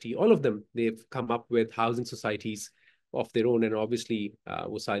University, all of them, they've come up with housing societies of their own, and obviously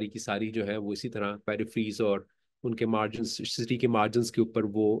वो सारी की सारी जो है वो इसी तरह peripheries और उनके margins, city के margins के ऊपर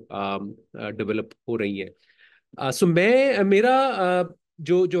वो develop हो रही हैं. So मेरा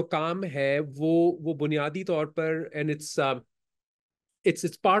जो काम है वो बुनियादी तौर पर, and it's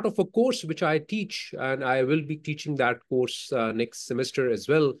it's part of a course which I teach, and I will be teaching that course next semester as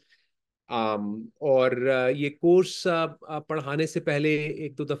well. और ये कोर्स पढ़ाने से पहले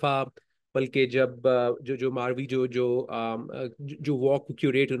एक दो दफ़ा, बल्कि जब जो मारवी जो वॉक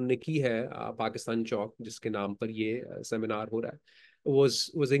क्यूरेट उन्होंने की है पाकिस्तान चौक, जिसके नाम पर ये सेमिनार हो रहा है,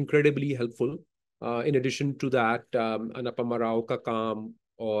 was incredibly helpful. In addition to that, अनपमा Rao का काम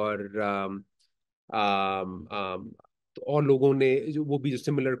और तो और लोगों ने वो भी जो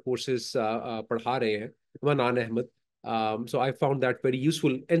सिमिलर कोर्सेज पढ़ा रहे हैं, मनान Ahmad. So I found that very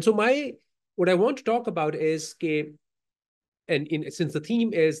useful. And so what I want to talk about is since the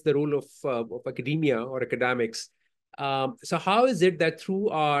theme is the role of academia or academics, so how is it that through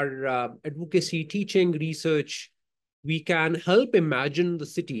our advocacy, teaching, research, we can help imagine the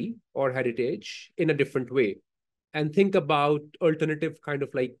city or heritage in a different way and think about alternative kind of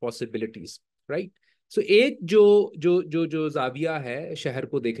like possibilities, right? So एक जो जाविया है शहर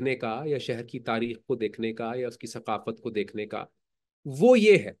को देखने का, या शहर की तारीख को देखने का, या उसकी सकाफत को देखने का, वो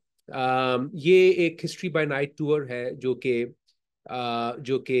ये है. ये एक हिस्ट्री बाय नाइट टूर है जो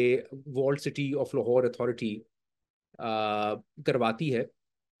कि walled city of Lahore authority करवाती है.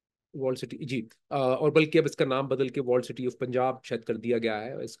 वॉल्ड सिटी जी, और बल्कि अब इसका नाम बदल के वॉल्ड सिटी ऑफ पंजाब शायद कर दिया गया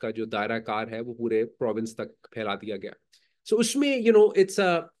है. इसका जो दायरा कार है वो पूरे प्रोविंस तक फैला दिया गया. सो उसमें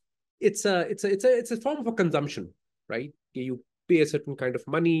it's a form of a consumption, right? You pay a certain kind of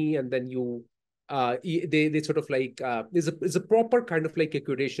money, and then they sort of like there's a proper kind of like a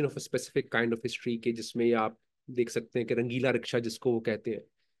curation of a specific kind of history के जिसमें आप देख सकते हैं कि रंगीला rickshaw जिसको वो कहते हैं.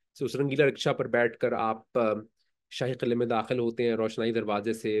 So उस रंगीला रिक्शा पर बैठकर आप शाही किले में दाखिल होते हैं रोशनाई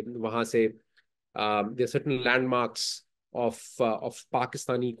दरवाजे से. वहां से there are certain landmarks of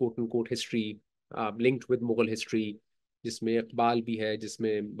Pakistani quote unquote history linked with Mughal history, जिसमें इकबाल भी है,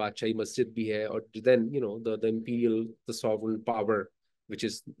 जिसमें बादशाही मस्जिद भी है, और then the imperial, the sovereign power which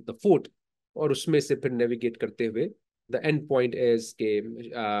is the fort. और उसमें से फिर नेविगेट करते हुए the end point is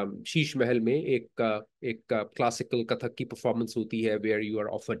के शीश महल में एक क्लासिकल कथक की परफॉर्मेंस होती है where you are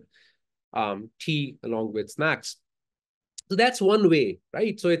offered tea along with snacks. So that's one way,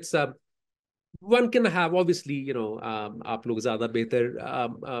 right? So it's one can have obviously आप लोग ज्यादा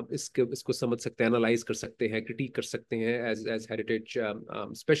बेहतर इसको समझ सकते हैं, एनालाइज कर सकते हैं, क्रिटिक कर सकते हैं as heritage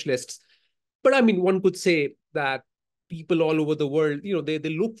specialists. But I mean, one could say that people all over the world, they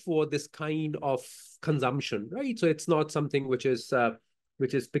look for this kind of consumption, right? So it's not something which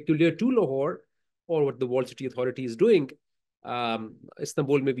is peculiar to Lahore or what the Walled City Authority is doing.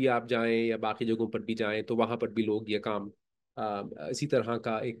 Istanbul में भी आप जाएं या बाकी जगहों पर भी जाएं तो वहां पर भी लोग ये काम इसी तरह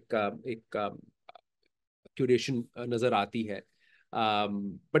का एक curation नजर आती है.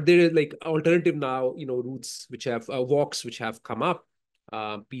 But there is like alternative now, routes which have walks which have come up.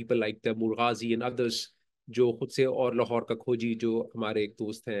 People like the Murghazi and others, जो खुद से और लाहौर का खोजी जो हमारे एक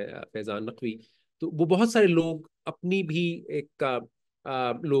दोस्त हैं फैजान नकवी, तो वो बहुत सारे लोग अपनी भी एक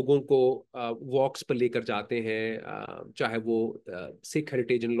लोगों को वॉक्स पर लेकर जाते हैं, चाहे वो सिख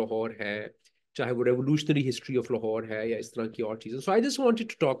हेरिटेज इन लाहौर है, चाहे वो रेवोल्यूशनरी हिस्ट्री ऑफ लाहौर है, या इस तरह की और चीजें. सो I just wanted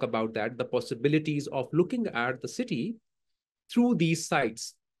to talk about that, the possibilities of looking at the city through these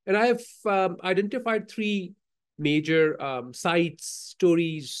sites. And I have identified three major sites,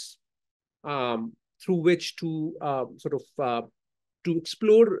 stories, through which to sort of to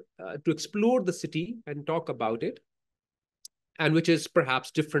explore the city and talk about it, and which is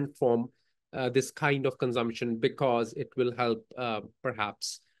perhaps different from this kind of consumption, because it will help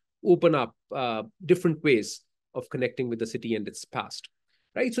perhaps open up different ways of connecting with the city and its past.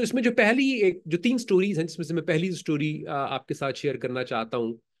 Right. सो इसमें जो 3 stories हैं, जिसमें से मैं पहली story आपके साथ share करना चाहता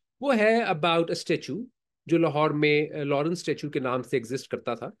हूँ, वो है अबाउट अ स्टैचू जो लाहौर में लॉरेंस स्टैचू के नाम से एग्जिस्ट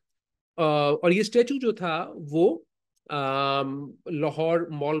करता था. और ये स्टैचू जो था वो लाहौर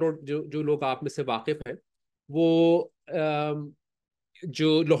मॉल रोड, जो लोग आप में से वाकिफ हैं, वो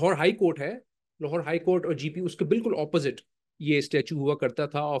जो लाहौर हाई कोर्ट है, लाहौर हाई कोर्ट और जीपी, उसके बिल्कुल ऑपोजिट ये स्टैचू हुआ करता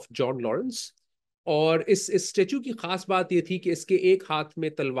था ऑफ जॉन लॉरेंस. और इस स्टेचू की खास बात ये थी कि इसके एक हाथ में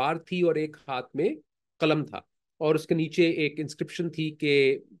तलवार थी और एक हाथ में कलम था, और उसके नीचे एक इंस्क्रिप्शन थी कि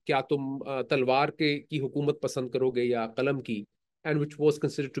क्या तुम तलवार की हुकूमत पसंद करोगे या कलम की, and which was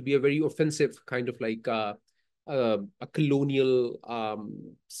considered to be a very offensive kind of like a colonial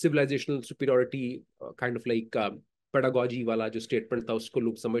civilizational superiority kind of like pedagogy वाला जो स्टेटमेंट था, उसको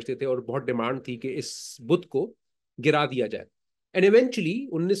लोग समझते थे, और बहुत डिमांड थी कि इस बुत को गिरा दिया जाए. एंड इवेंचुअली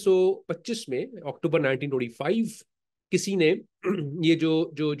 1925 में, अक्टूबर 1925, किसी ने ये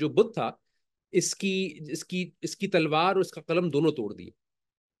जो बुत था, इसकी तलवार और इसका कलम दोनों तोड़ दिए.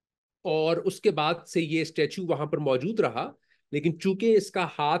 और उसके बाद से ये स्टैचू वहां पर मौजूद रहा, लेकिन चूंकि इसका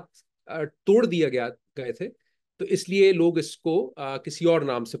हाथ तोड़ दिए गए थे, तो इसलिए लोग इसको किसी और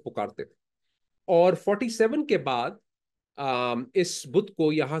नाम से पुकारते थे। और 47 के बाद इस बुत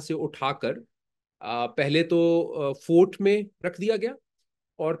को यहाँ से उठाकर पहले तो फोर्ट में रख दिया गया,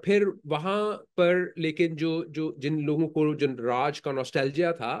 और फिर वहां पर लेकिन जो जिन लोगों को जिन राज का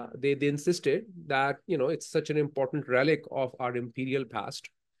नॉस्टैल्जिया था, they insisted that it's such an important relic of our imperial past.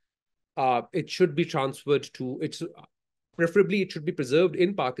 It should be transferred to, it's preferably it should be preserved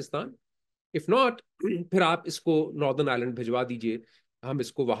in Pakistan. If not, फिर आप इसको नॉर्दर्न आइलैंड भिजवा दीजिए, हम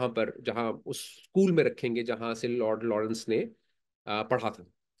इसको वहां पर जहां उस स्कूल में रखेंगे जहां से लॉर्ड लॉरेंस ने पढ़ा था।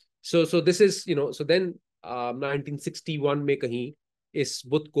 So this is so then 1961 में कहीं इस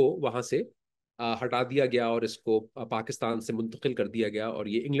बुत को वहां से हटा दिया गया और इसको पाकिस्तान से मुंतकिल कर दिया गया, और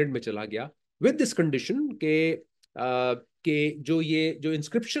ये इंग्लैंड में चला गया विद दिस कंडीशन के जो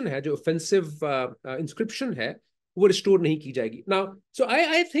इंस्क्रिप्शन है, जो ऑफेंसिव इंस्क्रिप्शन है, वो रिस्टोर नहीं की जाएगी। Now so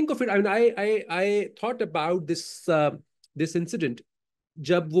I think of it, I thought about this incident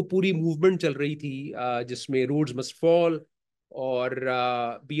जब वो पूरी मूवमेंट चल रही थी जिसमें रोड्स मस्ट फॉल, और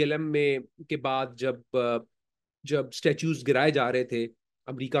BLM में के बाद जब स्टैच्यूज गिराए जा रहे थे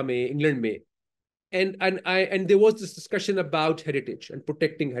अमेरिका में, इंग्लैंड में, and there was this discussion about heritage and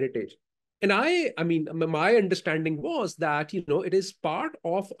protecting heritage, and I mean my understanding was that it is part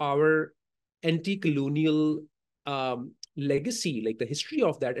of our anti-colonial legacy, like the history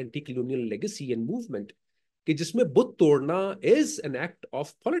of that anti-colonial legacy and movement, कि जिसमें बुत तोड़ना is an act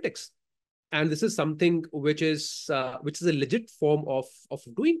of politics. And this is something which is a legit form of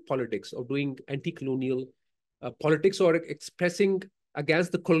doing politics, of doing anti-colonial politics, or expressing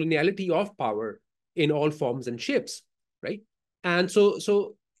against the coloniality of power in all forms and shapes, right? And so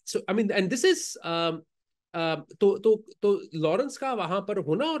I mean, and this is तो Lawrence का वहां पर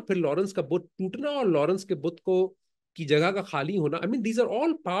होना, और फिर Lawrence का बुत टूटना, और लॉरेंस के बुत को की जगह का खाली होना, I mean, these are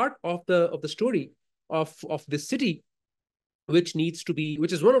all part of the story of this city, which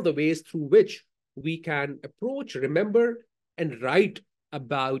is one of the ways through which we can approach, remember, and write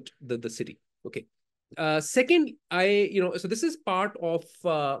about the city. Okay. Second, so this is part of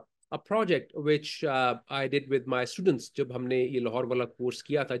a project which I did with my students जब हमने ये लाहौर वाला course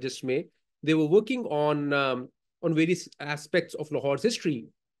किया था, जिसमें they were working on various aspects of Lahore's history,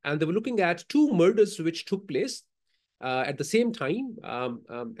 and they were looking at two murders which took place at the same time,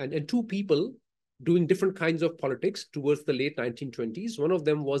 and two people doing different kinds of politics towards the late 1920s. One of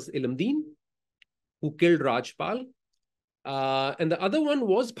them was Ilmdeen, who killed Rajpal, and the other one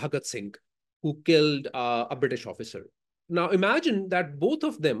was Bhagat Singh, who killed a British officer. Now imagine that both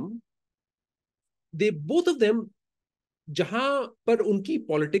of them जहां पर उनकी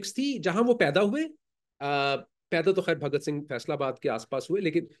politics थी, जहां वो पैदा हुए, पैदा तो खैर भगत सिंह फैसलाबाद के आसपास हुए,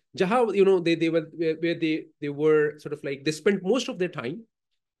 लेकिन जहां they were sort of like they spent most of their time,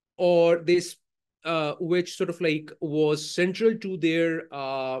 or this which sort of like was central to their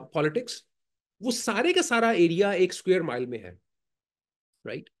politics, वो सारे का सारा एरिया एक स्क्वायर माइल में है,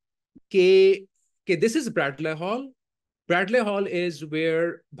 right? के this is Bradley Hall. Bradley Hall is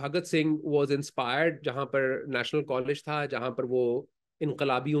where Bhagat Singh was inspired, जहां पर नेशनल कॉलेज था, जहां पर वो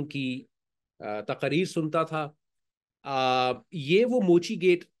इनकलाबियों की तकरीर सुनता था। ये वो मोची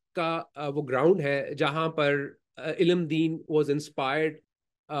गेट का वो ग्राउंड है जहां पर इल्मदीन was inspired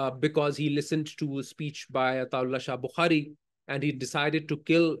because he listened to a speech by Ataullah Shah Bukhari, and he decided to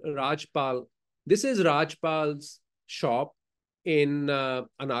kill Rajpal. This is Rajpal's shop in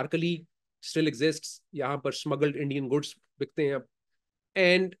Anarkali, still exists. यहाँ पर smuggled Indian goods बिकते हैं अब.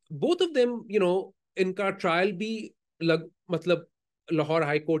 And both of them, इनका trial भी मतलब Lahore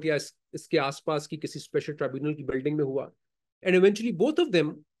high court या इसके आसपास की किसी स्पेशल ट्राइब्यूनल की बिल्डिंग में हुआ. And eventually both of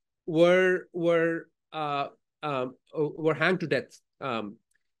them were hanged to death.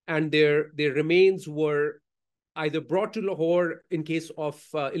 And their remains were either brought to Lahore in case of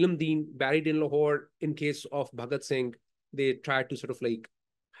Ilmdeen, buried in Lahore in case of Bhagat Singh. They tried to sort of like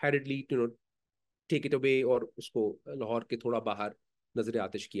hurriedly, take it away, और उसको लाहौर के थोड़ा बाहर नजर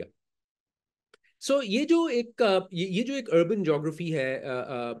आतिश किया. So ये जो एक अर्बन ज्योग्राफी है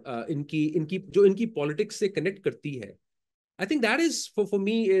इनकी पॉलिटिक्स से कनेक्ट करती है, I think that is for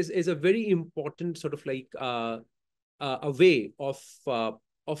me is a very important sort of like a way of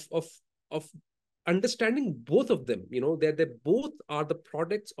understanding both of them. They both are the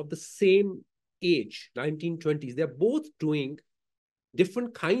products of the same age, 1920s. They're both doing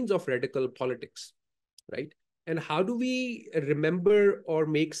different kinds of radical politics, right? And how do we remember or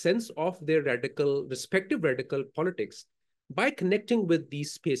make sense of their respective radical politics? By connecting with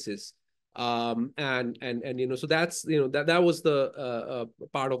these spaces. So that's, that was the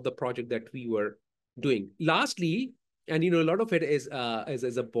part of the project that we were doing. Lastly, and a lot of it is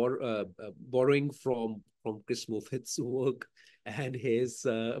a borrowing from from Chris Moffat's work and his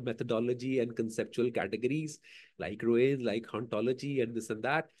methodology and conceptual categories like ruins, like hauntology, and this and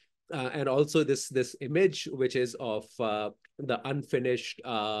that. And also this image, which is of the unfinished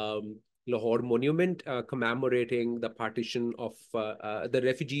Lahore monument commemorating the partition of the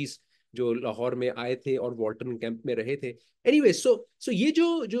refugees जो लाहौर में आए थे और वॉल्टन camp में रहे थे. Anyway, so ये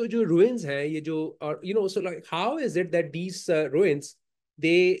जो ruins हैं, ये जो, or so like how is it that these ruins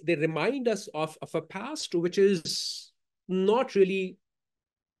they remind us of a past which is not really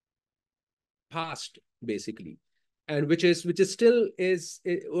past basically, and which is still is,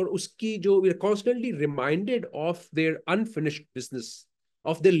 or uski jo, we are constantly reminded of their unfinished business,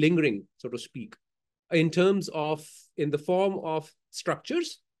 of their lingering, so to speak, in terms of, in the form of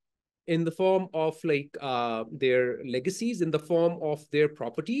structures, in the form of like their legacies, in the form of their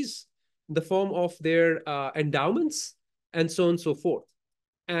properties, in the form of their endowments, and so on and so forth.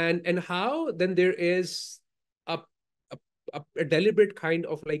 And how then there is a, a deliberate kind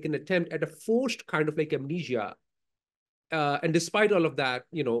of like an attempt at a forced kind of like amnesia. And despite all of that,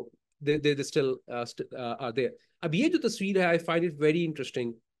 they still are there. अब ये जो तस्वीर है, I find it very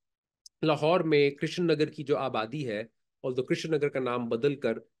interesting. Lahore में कृष्ण नगर की जो आबादी है, although कृष्ण नगर का नाम बदल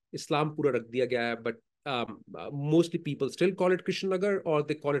कर इस्लामपुरा रख दिया गया है, but mostly people still call it Krishna Nagar, or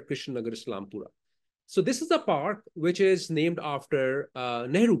they call it Krishna Nagar Islampura. So this is a park which is named after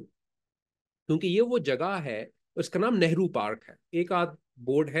Nehru, क्योंकि ये वो जगह है, उसका नाम नेहरू पार्क है. एक आध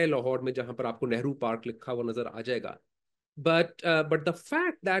बोर्ड है लाहौर में जहां पर आपको नेहरू पार्क लिखा हुआ नजर आ जाएगा. But the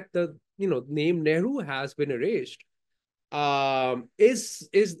fact that the name Nehru has been erased is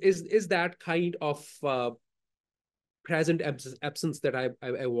that kind of present absence that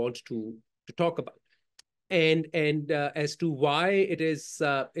I want to talk about, and as to why it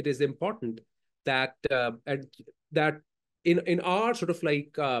is important that that in our sort of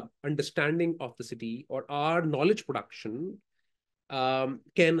like understanding of the city, or our knowledge production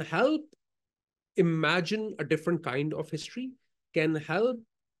can help imagine a different kind of history, can help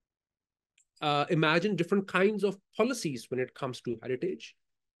imagine different kinds of policies when it comes to heritage,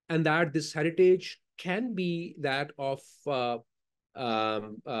 and that this heritage can be that of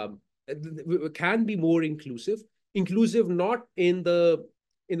can be more inclusive not in a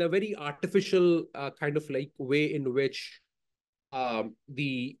very artificial kind of like way in which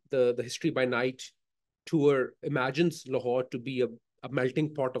the History by Night tour imagines Lahore to be a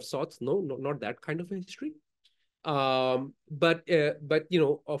melting pot of sorts. No, not that kind of a history. But of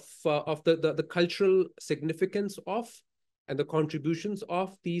the cultural significance of, and the contributions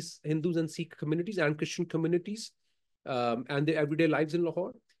of these Hindus and Sikh communities and Christian communities, and their everyday lives in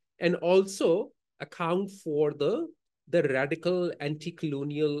Lahore, and also account for the radical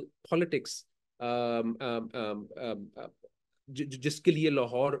anti-colonial politics जिसके लिए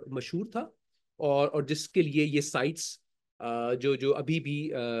लाहौर मशहूर था, और जिसके लिए ये sites जो अभी भी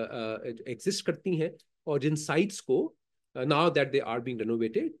एग्जिस्ट करती हैं, और जिन साइट्स को now that they are being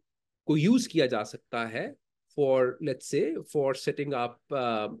renovated को यूज किया जा सकता है for, let's say, for setting up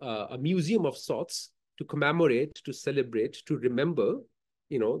a museum of sorts to commemorate, to celebrate, to remember,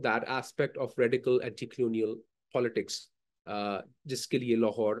 that aspect of radical anti-colonial politics जिसके लिए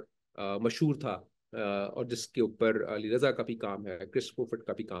लाहौर मशहूर था, और जिसके ऊपर अली रजा का भी काम है, क्रिस मोफट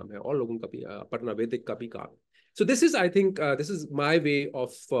का भी काम है, और लोगों का भी, अपर्णा वैदिक का भी काम है. So this is, I think, this is my way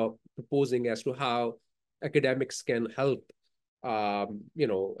of proposing as to how academics can help,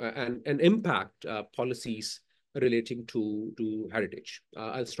 and impact policies relating to heritage.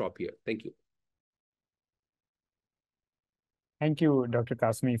 I'll stop here. Thank you. Thank you, Dr.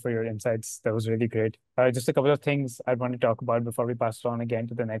 Kasmi, for your insights. That was really great. Just a couple of things I want to talk about before we pass it on again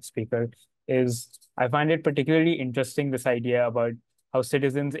to the next speaker is I find it particularly interesting, this idea about how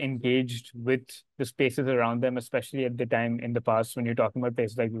citizens engaged with the spaces around them, especially at the time in the past when you're talking about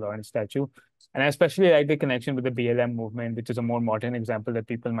places like the Lawrence statue. And I especially like the connection with the BLM movement, which is a more modern example that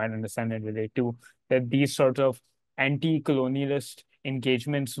people might understand and relate to, that these sorts of anti-colonialist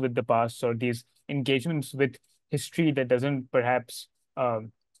engagements with the past, or these engagements with history that doesn't perhaps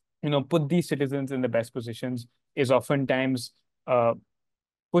put these citizens in the best positions, is oftentimes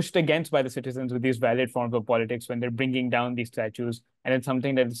pushed against by the citizens with these valid forms of politics when they're bringing down these statues. And it's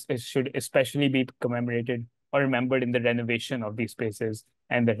something that should especially be commemorated or remembered in the renovation of these spaces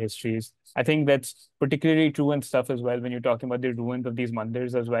and their histories. I think that's particularly true and stuff as well when you're talking about the ruins of these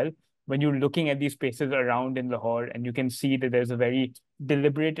mandirs as well. When you're looking at these spaces around in Lahore, and you can see that there's a very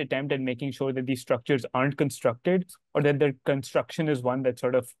deliberate attempt at making sure that these structures aren't constructed, or that the construction is one that's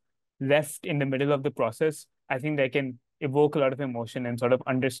sort of left in the middle of the process, I think that can evoke a lot of emotion and sort of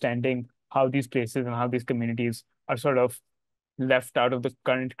understanding how these places and how these communities are sort of left out of the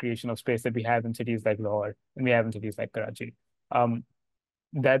current creation of space that we have in cities like Lahore and we have in cities like Karachi.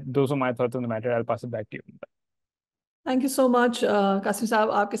 Those are my thoughts on the matter. I'll pass it back to you. Thank you so much, Qasim साहब.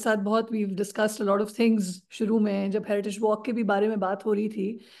 आपके साथ बहुत we've discussed a lot of things शुरू में जब Heritage Walk के भी बारे में बात हो रही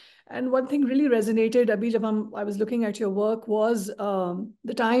थी. And one thing really resonated, Abhi, I was looking at your work was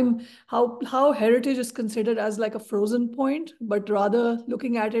the time how heritage is considered as like a frozen point, but rather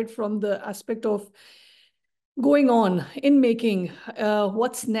looking at it from the aspect of going on in making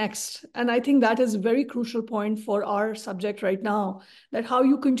what's next. And I think that is a very crucial point for our subject right now, that how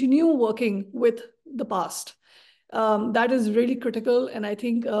you continue working with the past. That is really critical. And I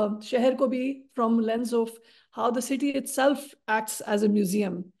think Sheher ko bhi from lens of how the city itself acts as a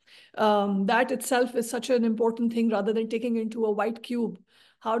museum. That itself is such an important thing rather than taking into a white cube.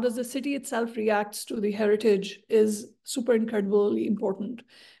 How does the city itself reacts to the heritage is super incredibly important.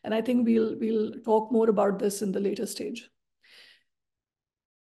 And I think we'll talk more about this in the later stage.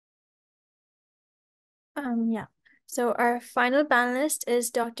 Yeah. So our final panelist is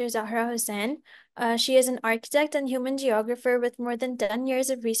Dr. Zahra Hussain. She is an architect and human geographer with more than 10 years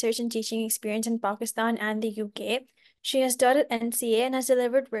of research and teaching experience in Pakistan and the UK. She has taught at NCA and has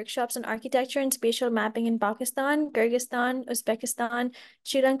delivered workshops on architecture and spatial mapping in Pakistan, Kyrgyzstan, Uzbekistan,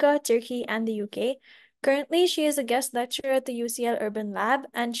 Sri Lanka, Turkey, and the UK. Currently, she is a guest lecturer at the UCL Urban Lab,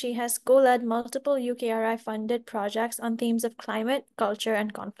 and she has co-led multiple UKRI-funded projects on themes of climate, culture,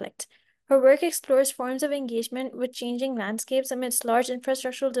 and conflict. Her work explores forms of engagement with changing landscapes amidst large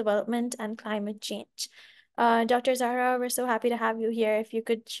infrastructural development and climate change. Dr. Zahra, we're so happy to have you here. If you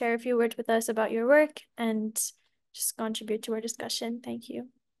could share a few words with us about your work and just contribute to our discussion. Thank you.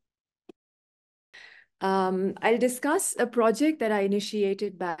 I'll discuss a project that I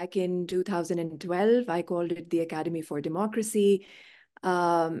initiated back in 2012. I called it the Academy for Democracy.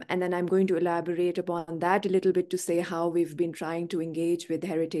 And then I'm going to elaborate upon that a little bit to say how we've been trying to engage with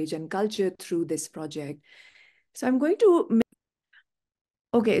heritage and culture through this project. So I'm going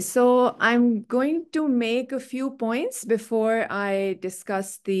to make a few points before I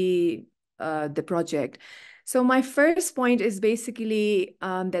discuss the project. So my first point is basically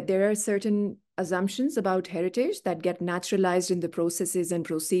that there are certain assumptions about heritage that get naturalized in the processes and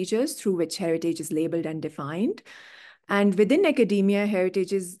procedures through which heritage is labeled and defined. And within academia,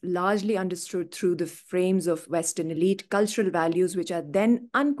 heritage is largely understood through the frames of Western elite cultural values, which are then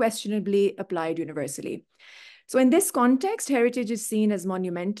unquestionably applied universally. So in this context, heritage is seen as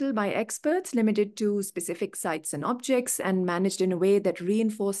monumental by experts, limited to specific sites and objects, and managed in a way that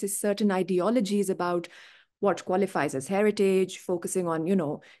reinforces certain ideologies about what qualifies as heritage, focusing on,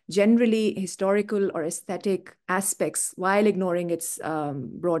 generally historical or aesthetic aspects while ignoring its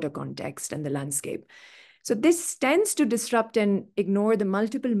broader context and the landscape. So this tends to disrupt and ignore the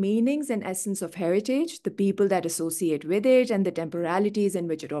multiple meanings and essence of heritage, the people that associate with it, and the temporalities in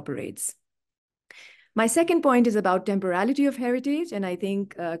which it operates. My second point is about temporality of heritage, and I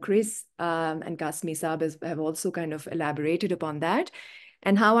think Chris and Kasmi Saab have also kind of elaborated upon that,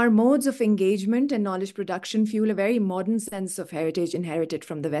 and how our modes of engagement and knowledge production fuel a very modern sense of heritage inherited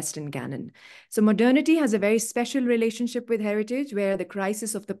from the Western canon. So modernity has a very special relationship with heritage, where the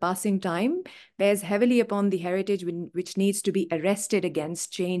crisis of the passing time bears heavily upon the heritage which needs to be arrested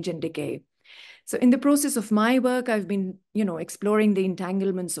against change and decay. So in the process of my work, I've been, exploring the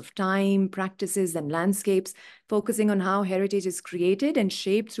entanglements of time, practices, and landscapes, focusing on how heritage is created and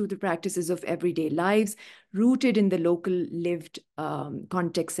shaped through the practices of everyday lives, rooted in the local lived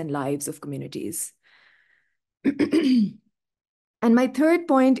contexts and lives of communities. And my third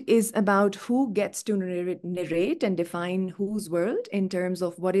point is about who gets to narrate and define whose world in terms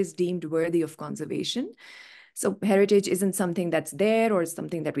of what is deemed worthy of conservation. So heritage isn't something that's there or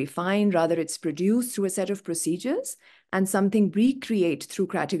something that we find, rather it's produced through a set of procedures and something we create through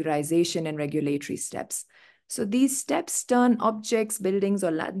categorization and regulatory steps. So these steps turn objects, buildings,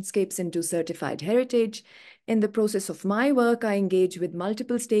 or landscapes into certified heritage. In the process of my work, I engage with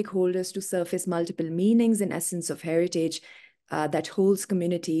multiple stakeholders to surface multiple meanings and essence of heritage that holds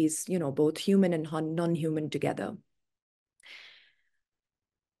communities, both human and non-human together.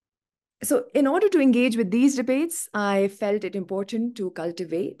 So in order to engage with these debates, I felt it important to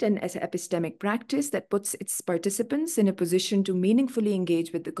cultivate an epistemic practice that puts its participants in a position to meaningfully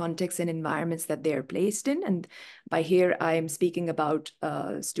engage with the contexts and environments that they are placed in. And by here, I am speaking about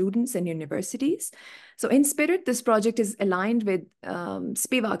students and universities. So in spirit, this project is aligned with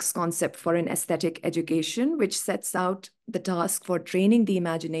Spivak's concept for an aesthetic education, which sets out the task for training the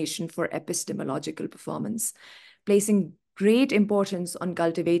imagination for epistemological performance, placing great importance on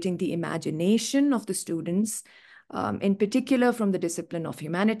cultivating the imagination of the students in particular from the discipline of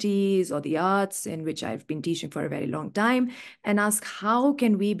humanities or the arts, in which I've been teaching for a very long time, and ask how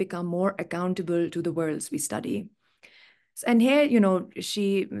can we become more accountable to the worlds we study. And here,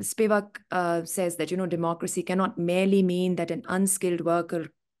 Spivak says that, democracy cannot merely mean that an unskilled worker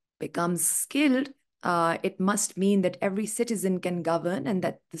becomes skilled. It must mean that every citizen can govern and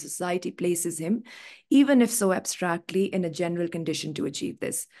that the society places him, even if so abstractly, in a general condition to achieve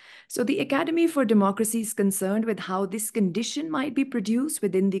this. So the Academy for Democracy is concerned with how this condition might be produced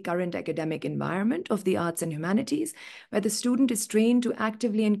within the current academic environment of the arts and humanities, where the student is trained to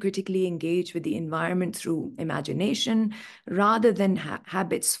actively and critically engage with the environment through imagination, rather than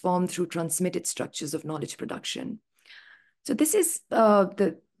habits formed through transmitted structures of knowledge production. So this is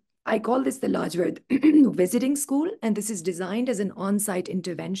I call this the large word visiting school, and this is designed as an on-site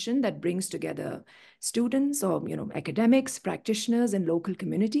intervention that brings together students or academics, practitioners, and local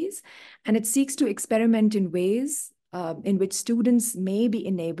communities, and it seeks to experiment in ways in which students may be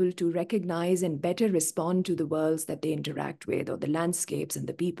enabled to recognize and better respond to the worlds that they interact with, or the landscapes and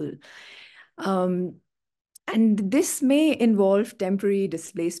the people. And this may involve temporary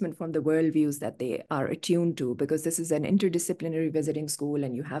displacement from the worldviews that they are attuned to, because this is an interdisciplinary visiting school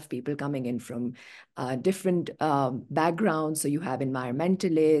and you have people coming in from different backgrounds. So you have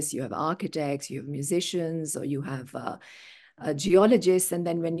environmentalists, you have architects, you have musicians, or you have geologists. And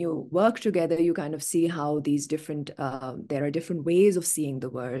then when you work together, you kind of see how these different, there are different ways of seeing the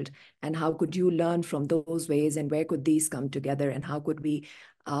world, and how could you learn from those ways, and where could these come together, and how could we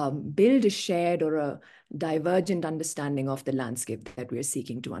build a shared or a divergent understanding of the landscape that we're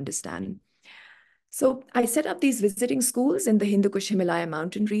seeking to understand. So I set up these visiting schools in the Hindu Kush Himalaya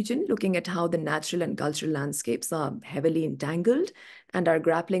mountain region, looking at how the natural and cultural landscapes are heavily entangled and are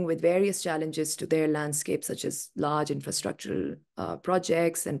grappling with various challenges to their landscape, such as large infrastructural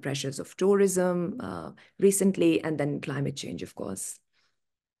projects and pressures of tourism recently, and then climate change, of course.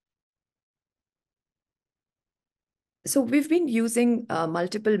 So we've been using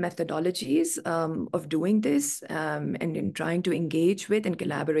multiple methodologies of doing this, and in trying to engage with and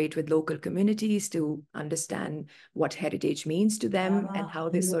collaborate with local communities to understand what heritage means to them and how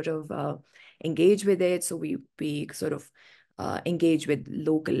they sort of engage with it. So we sort of engage with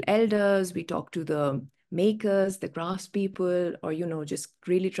local elders, we talk to the makers, the craftspeople, or, just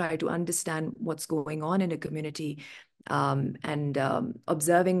really try to understand what's going on in a community, and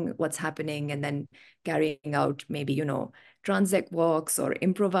observing what's happening, and then carrying out maybe, transect walks or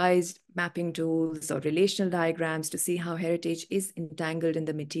improvised mapping tools or relational diagrams to see how heritage is entangled in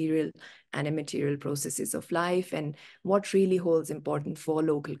the material and immaterial processes of life, and what really holds important for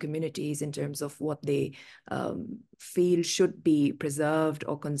local communities in terms of what they feel should be preserved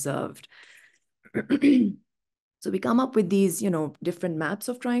or conserved. So we come up with these, different maps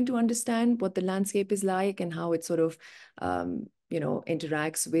of trying to understand what the landscape is like and how it sort of,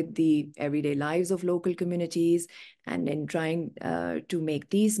 interacts with the everyday lives of local communities. And in trying to make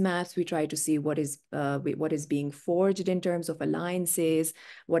these maps, we try to see what is being forged in terms of alliances,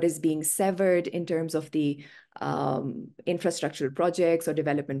 what is being severed in terms of the infrastructural projects or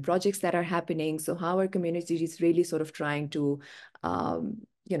development projects that are happening. So how are communities really sort of trying to,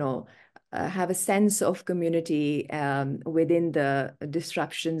 have a sense of community within the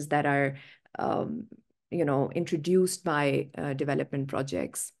disruptions that are, introduced by development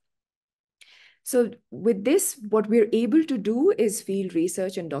projects. So with this, what we're able to do is field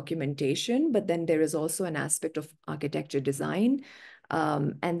research and documentation, but then there is also an aspect of architecture design.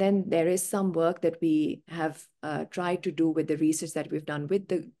 And then there is some work that we have tried to do with the research that we've done with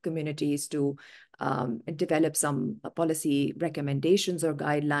the communities to develop some policy recommendations or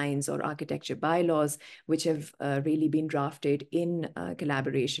guidelines or architecture bylaws, which have really been drafted in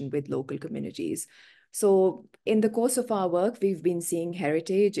collaboration with local communities. So in the course of our work, we've been seeing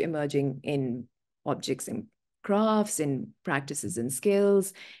heritage emerging in objects and crafts, in practices and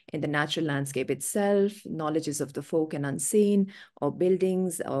skills, in the natural landscape itself, knowledges of the folk and unseen, or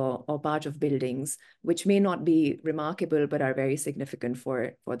buildings or part of buildings, which may not be remarkable, but are very significant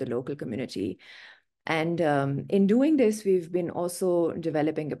for the local community. And in doing this, we've been also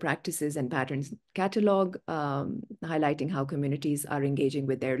developing a practices and patterns catalog, highlighting how communities are engaging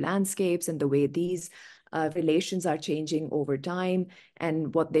with their landscapes and the way these relations are changing over time,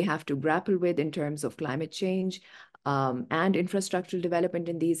 and what they have to grapple with in terms of climate change and infrastructural development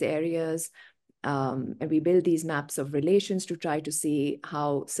in these areas. And we build these maps of relations to try to see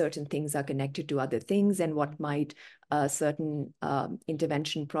how certain things are connected to other things, and what might a certain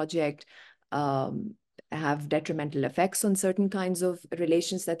intervention project have detrimental effects on certain kinds of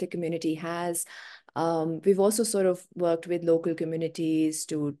relations that the community has. We've also sort of worked with local communities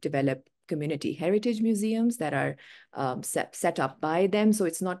to develop community heritage museums that are set up by them. So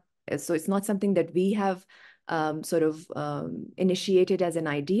it's not something that we have initiated as an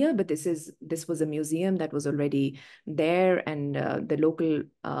idea, but this was a museum that was already there, and the local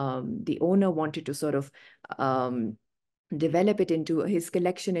the owner wanted to sort of develop it into his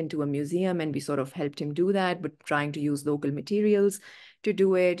collection into a museum, and we sort of helped him do that, but trying to use local materials to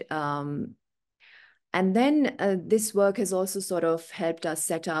do it. And then this work has also sort of helped us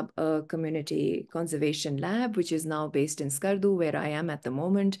set up a community conservation lab, which is now based in Skardu, where I am at the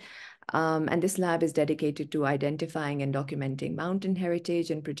moment. And this lab is dedicated to identifying and documenting mountain heritage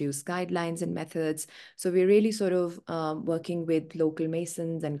and produce guidelines and methods. So we're really sort of working with local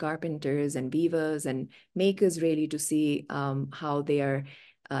masons and carpenters and weavers and makers really to see how they are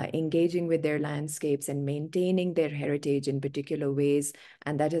engaging with their landscapes and maintaining their heritage in particular ways.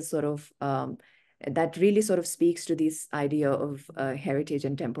 And that is sort of that really sort of speaks to this idea of heritage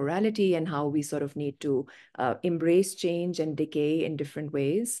and temporality, and how we sort of need to embrace change and decay in different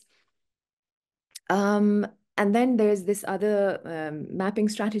ways. And then there's this other mapping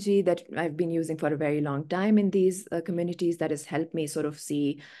strategy that I've been using for a very long time in these communities that has helped me sort of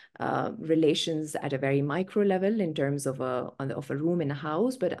see relations at a very micro level in terms of a room in a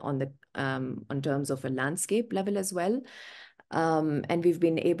house, but on terms of a landscape level as well. And we've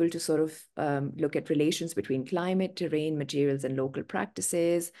been able to sort of look at relations between climate, terrain, materials, and local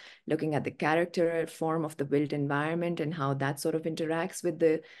practices, looking at the character, form of the built environment and how that sort of interacts with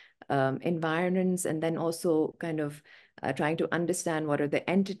the environments, and then also kind of trying to understand what are the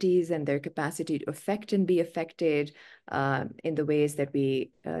entities and their capacity to affect and be affected in the ways that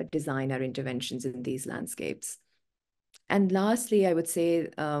we design our interventions in these landscapes. And lastly, I would say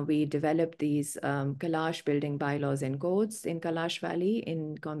we developed these Kailash building bylaws and codes in Kailash Valley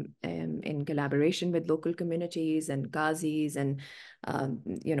in collaboration with local communities and Qazis and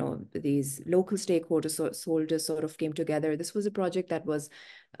these local stakeholders sort of came together. This was a project that was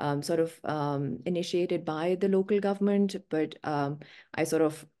sort of initiated by the local government, but I sort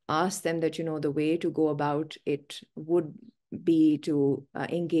of asked them that, the way to go about it would be to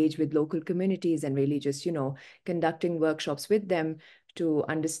engage with local communities and really just, conducting workshops with them to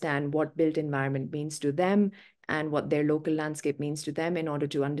understand what built environment means to them and what their local landscape means to them, in order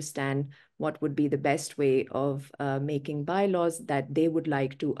to understand what would be the best way of making bylaws that they would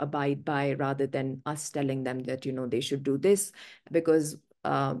like to abide by, rather than us telling them that, they should do this. Because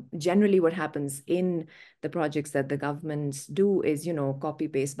generally what happens in the projects that the governments do is, copy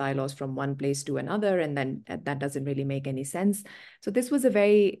paste bylaws from one place to another, and then that doesn't really make any sense. So this was a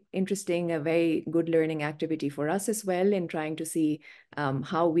very interesting, a very good learning activity for us as well, in trying to see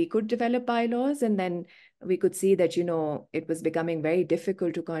how we could develop bylaws. And then we could see that, it was becoming very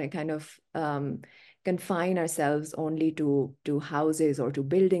difficult to kind of confine ourselves only to houses or to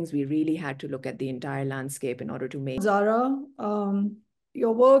buildings. We really had to look at the entire landscape in order to make. Zara,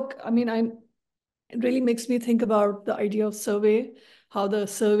 your work, it really makes me think about the idea of survey, how the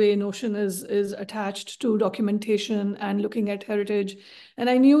survey notion is attached to documentation and looking at heritage. And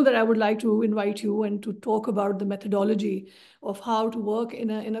I knew that I would like to invite you and to talk about the methodology of how to work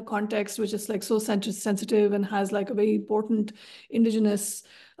in a context which is like so sensitive and has like a very important indigenous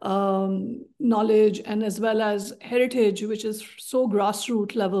knowledge, and as well as heritage, which is so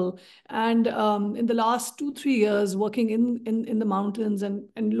grassroots level. And in the last 2-3 years, working in the mountains and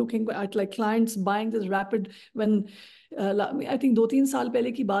looking at like clients buying this rapid, when I think 2-3 साल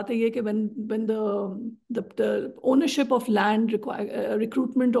पहले की बात है ये कि when the ownership of land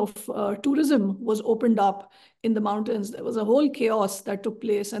recruitment of tourism was opened up in the mountains, there was a whole chaos that took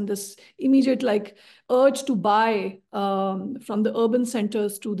place, and this immediate like urge to buy from the urban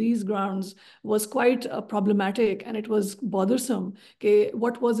centers to these grounds was quite problematic, and it was bothersome. Okay,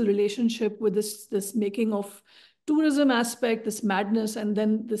 what was the relationship with this making of tourism aspect, this madness, and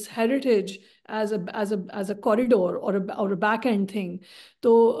then this heritage as a corridor or a back end thing.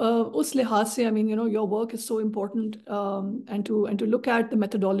 So us lihaz se, your work is so important, and to look at the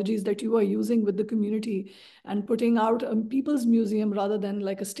methodologies that you are using with the community and putting out a people's museum rather than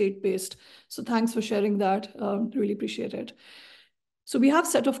like a state-based. So thanks for sharing that. Really appreciate it. So we have a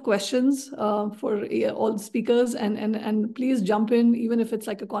set of questions for all the speakers, and please jump in, even if it's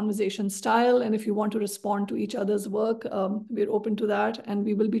like a conversation style. And if you want to respond to each other's work, we're open to that. And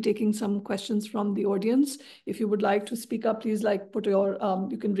we will be taking some questions from the audience. If you would like to speak up, please like put your,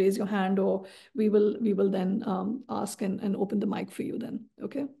 you can raise your hand, or we will then ask and open the mic for you then.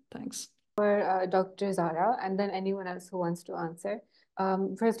 Okay, thanks. For Dr. Zara, and then anyone else who wants to answer.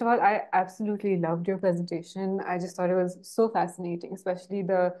 First of all, I absolutely loved your presentation. I just thought it was so fascinating, especially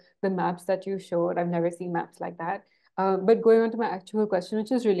the maps that you showed. I've never seen maps like that. But going on to my actual question,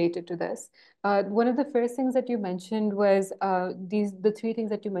 which is related to this, one of the first things that you mentioned was the three things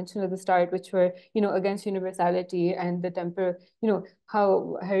that you mentioned at the start, which were, against universality and the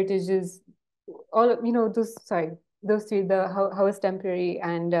how heritage is those three, how it's temporary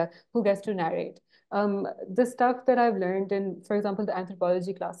and who gets to narrate. The stuff that I've learned in, for example, the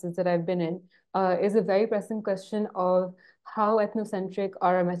anthropology classes that I've been in, is a very pressing question of how ethnocentric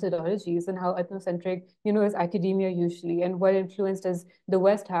are our methodologies and how ethnocentric, is academia usually, and what influence does the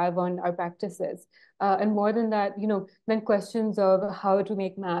West have on our practices. And more than that, then questions of how to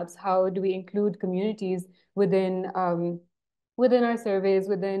make maps, how do we include communities within our surveys,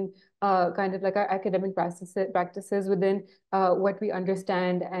 within kind of like our academic practices, within what we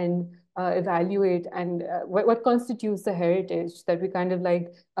understand and evaluate, and what constitutes the heritage that we kind of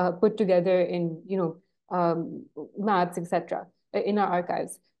like put together in, maps, etc., in our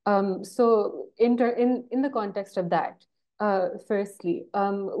archives. So in the context of that, firstly,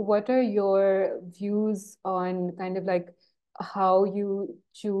 what are your views on kind of like how you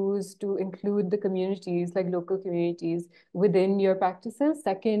choose to include the communities, like local communities, within your practices?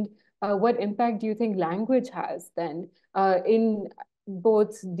 Second, what impact do you think language has then in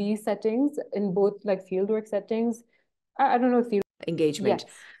both these settings, in both like fieldwork settings? I don't know, field engagement.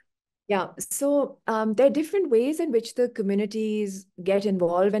 Yes. Yeah, so there are different ways in which the communities get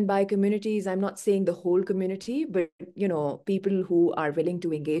involved. And by communities, I'm not saying the whole community, but, people who are willing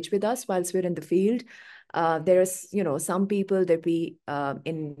to engage with us whilst we're in the field. There's, some people that we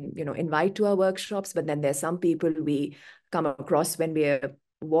invite to our workshops, but then there's some people we come across when we're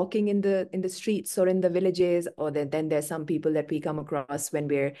walking in the streets or in the villages, or then there's some people that we come across when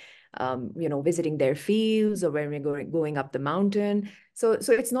we're visiting their fields or when we're going up the mountain. So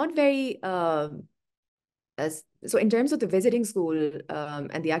it's not very so in terms of the visiting school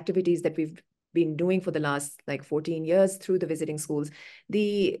and the activities that we've been doing for the last like 14 years through the visiting schools,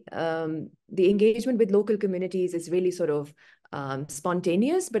 the engagement with local communities is really sort of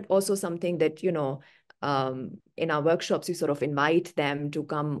spontaneous, but also something that, in our workshops, we sort of invite them to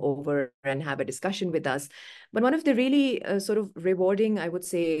come over and have a discussion with us. But one of the really sort of rewarding, I would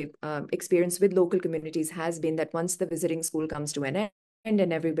say, experience with local communities has been that once the visiting school comes to an end,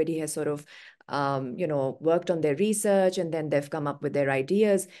 and everybody has sort of, worked on their research, and then they've come up with their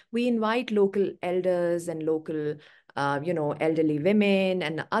ideas, we invite local elders and local, elderly women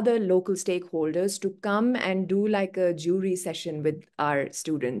and other local stakeholders to come and do like a jury session with our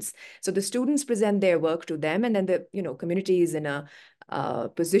students. So the students present their work to them, and then the, community is in a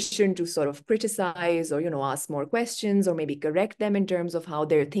position to sort of criticize or, ask more questions or maybe correct them in terms of how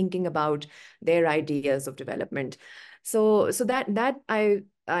they're thinking about their ideas of development. So that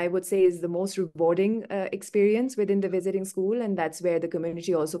I would say is the most rewarding experience within the visiting school, and that's where the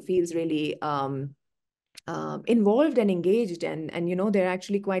community also feels really involved and engaged, and they're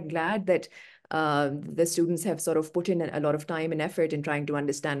actually quite glad that the students have sort of put in a lot of time and effort in trying to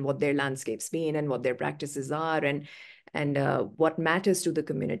understand what their landscapes mean and what their practices are, and what matters to the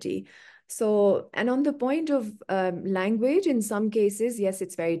community. So, and on the point of language, in some cases, yes,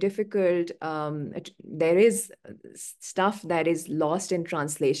 it's very difficult. There is stuff that is lost in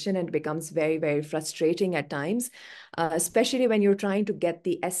translation and becomes very, very frustrating at times, especially when you're trying to get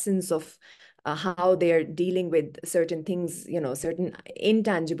the essence of how they're dealing with certain things, certain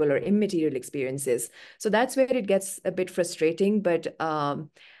intangible or immaterial experiences. So that's where it gets a bit frustrating, but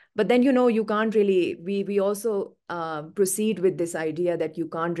then, you can't really, we also proceed with this idea that you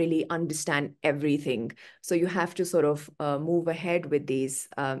can't really understand everything. So you have to sort of move ahead with these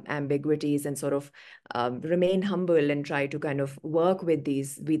ambiguities and sort of remain humble and try to kind of work with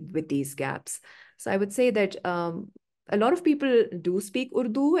these gaps. So I would say that a lot of people do speak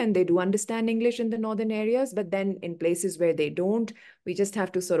Urdu and they do understand English in the northern areas, but then in places where they don't, we just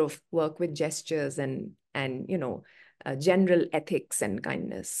have to sort of work with gestures and general ethics and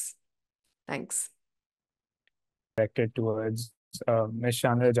kindness. Thanks. Directed towards Ms.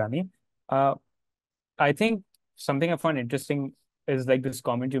 Chandra Jani. I think something I found interesting is like this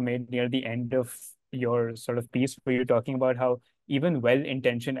comment you made near the end of your sort of piece, where you're talking about how even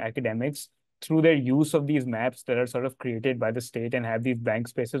well-intentioned academics, through their use of these maps that are sort of created by the state and have these blank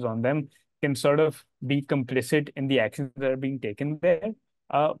spaces on them, can sort of be complicit in the actions that are being taken there.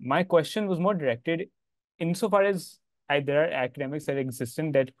 My question was more directed insofar as there are academics that exist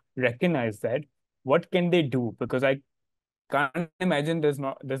that recognize that, what can they do? Because I can't imagine there's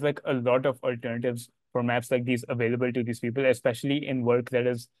like a lot of alternatives for maps like these available to these people, especially in work that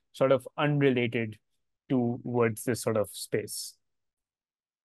is sort of unrelated towards this sort of space.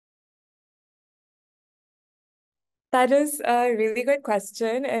 That is a really good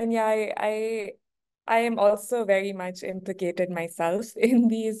question. And yeah, I I am also very much implicated myself in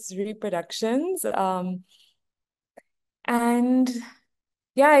these reproductions. And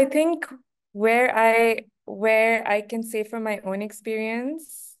yeah, I think where I can say from my own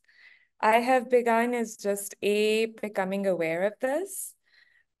experience, I have begun is just becoming aware of this.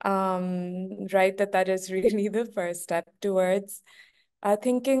 Right, that is really the first step towards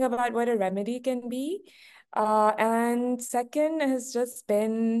thinking about what a remedy can be. And second has just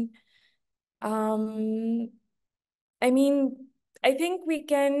been, I mean, I think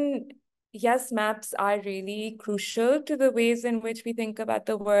yes, maps are really crucial to the ways in which we think about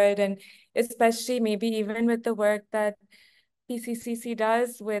the world, and especially maybe even with the work that PCCC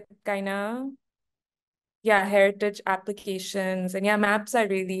does with kind of, heritage applications. And maps are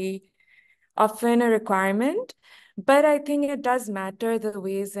really often a requirement. But I think it does matter the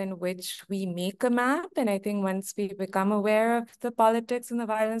ways in which we make a map. And I think once we become aware of the politics and the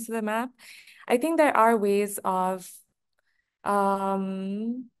violence of the map, I think there are ways of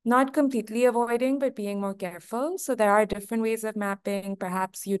not completely avoiding, but being more careful. So there are different ways of mapping.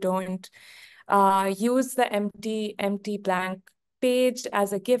 Perhaps you don't use the empty blank page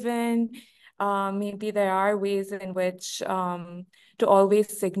as a given. Maybe there are ways in which to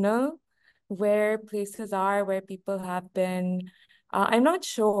always signal where places are, where people have been. I'm not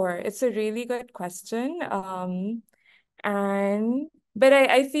sure. It's a really good question. But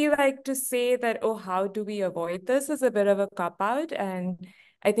I feel like to say that, oh, how do we avoid this is a bit of a cop-out. And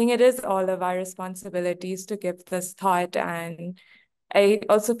I think it is all of our responsibilities to give this thought. And I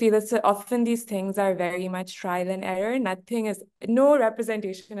also feel that often these things are very much trial and error. No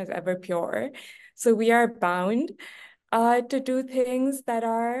representation is ever pure. So we are bound to do things that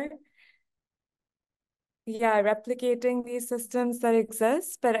are, replicating these systems that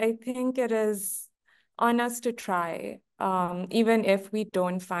exist. But I think it is on us to try, even if we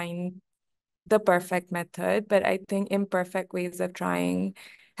don't find the perfect method. But I think imperfect ways of trying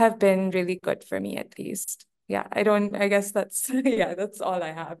have been really good for me, at least. I guess that's, that's all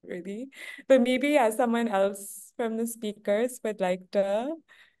I have really. But maybe someone else from the speakers would like to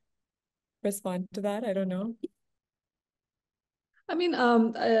respond to that. I don't know. I mean,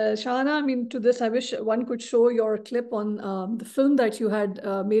 Shahana, I mean, to this, I wish one could show your clip on the film that you had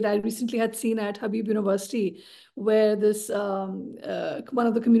made. I recently had seen at Habib University, where this one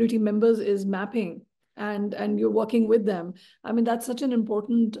of the community members is mapping, and you're working with them. I mean, that's such an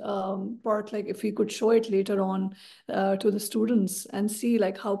important part. Like, if we could show it later on to the students and see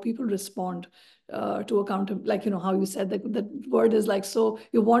like how people respond to account, like, you know, how you said that that word is like, so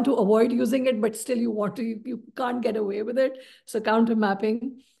you want to avoid using it, but still you can't get away with it. So counter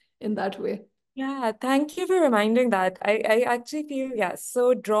mapping in that way. Yeah, thank you for reminding that. I actually feel, yes,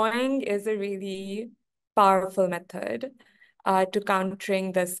 so drawing is a really powerful method to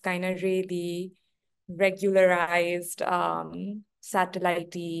countering this kind of really regularized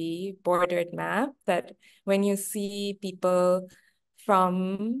satellite-y bordered map, that when you see people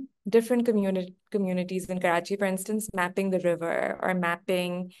from different communities in Karachi, for instance, mapping the river or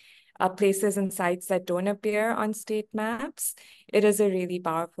mapping places and sites that don't appear on state maps, it is a really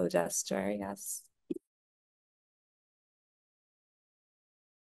powerful gesture, yes.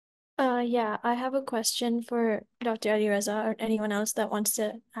 Yeah, I have a question for Dr. Alireza or anyone else that wants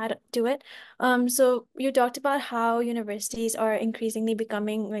to add to it. So you talked about how universities are increasingly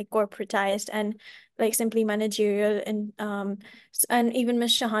becoming like corporatized and like simply managerial, and even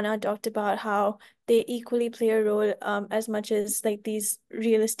Ms. Shahana talked about how they equally play a role as much as like these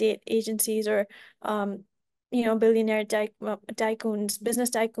real estate agencies or billionaire tycoons, business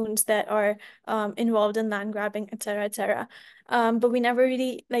tycoons that are involved in land grabbing, et cetera, et cetera. But we never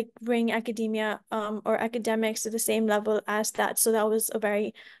really like bring academia or academics to the same level as that. So that was a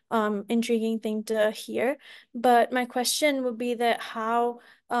very intriguing thing to hear. But my question would be that how,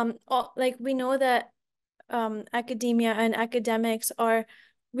 like we know that academia and academics are,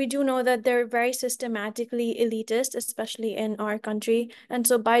 we do know that they're very systematically elitist, especially in our country. And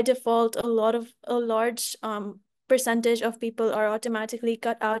so by default, a large percentage of people are automatically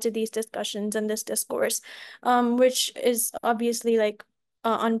cut out of these discussions and this discourse, which is obviously like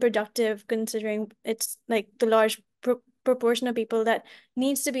unproductive, considering it's like the large proportion of people that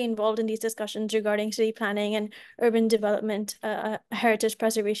needs to be involved in these discussions regarding city planning and urban development, heritage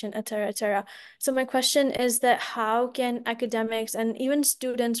preservation, et cetera, et cetera. So my question is that how can academics and even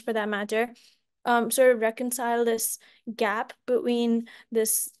students for that matter sort of reconcile this gap between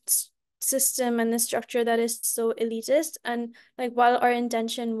this system and the structure that is so elitist, and like while our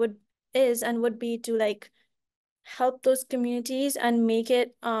intention would be to like help those communities and make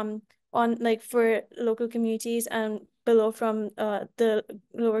it on like for local communities and below from the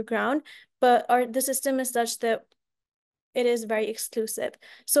lower ground, but the system is such that it is very exclusive.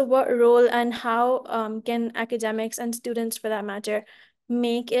 So what role and how can academics and students, for that matter,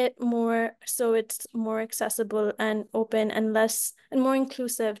 make it more so it's more accessible and open and less and more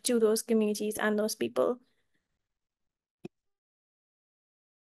inclusive to those communities and those people?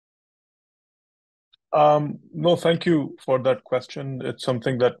 No, thank you for that question. It's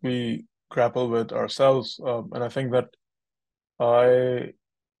something that we grapple with ourselves, and I think that I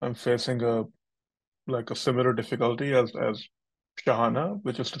am facing a similar difficulty as Shahana,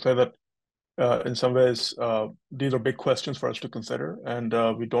 which is to say that in some ways these are big questions for us to consider, and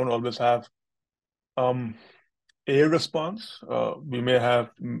we don't always have a response. We may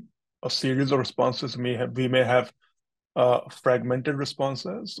have a series of responses. We may have fragmented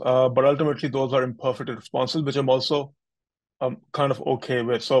responses, but ultimately those are imperfect responses, which I'm also kind of okay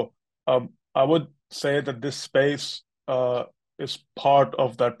with. So I would say that this space is part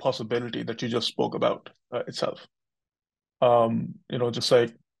of that possibility that you just spoke about itself. Just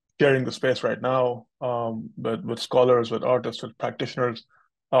like sharing the space right now, with scholars, with artists, with practitioners,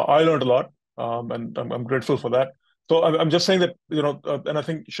 I learned a lot, and I'm grateful for that. So I'm just saying that, and I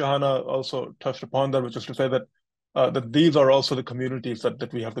think Shahana also touched upon that, which is to say that that these are also the communities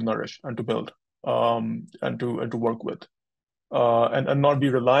that we have to nourish and to build, and to work with, and not be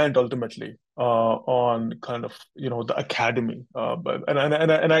reliant ultimately on kind of the academy. But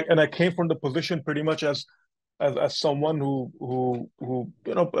and I came from the position pretty much as someone who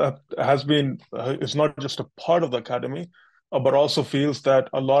has been is not just a part of the academy, but also feels that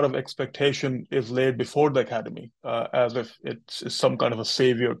a lot of expectation is laid before the academy, as if it's some kind of a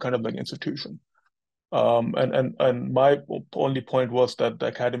savior kind of like institution. And my only point was that the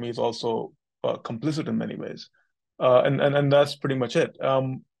academy is also complicit in many ways, and that's pretty much it.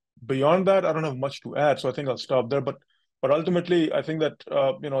 Beyond that, I don't have much to add, so I think I'll stop there. But ultimately, I think that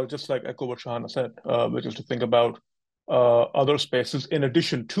just like echo what Shahana said, which is to think about other spaces in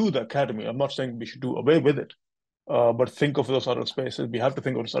addition to the academy. I'm not saying we should do away with it, but think of those other spaces. We have to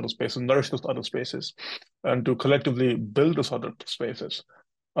think of those other spaces, nourish those other spaces, and to collectively build those other spaces.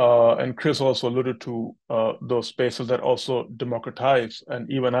 And Chris also alluded to those spaces that also democratize and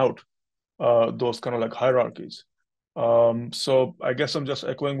even out those kind of like hierarchies. So I guess I'm just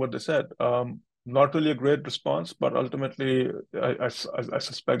echoing what they said. Not really a great response, but ultimately, I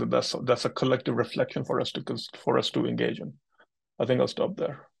suspect that that's a collective reflection for us to engage in. I think I'll stop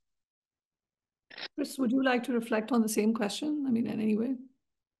there. Chris, would you like to reflect on the same question? I mean, in any way?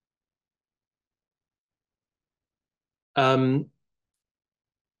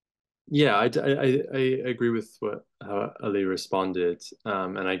 Yeah, I agree with how Ali responded,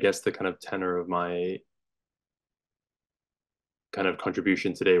 and I guess the kind of tenor of my kind of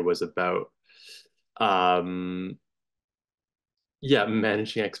contribution today was about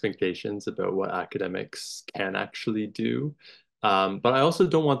managing expectations about what academics can actually do, but I also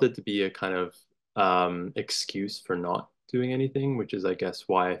don't want that to be a kind of excuse for not doing anything, which is, I guess,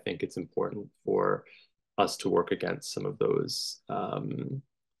 why I think it's important for us to work against some of those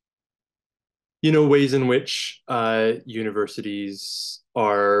ways in which universities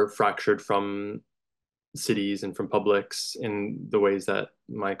are fractured from cities and from publics in the ways that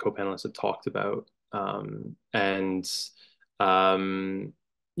my co-panelists have talked about.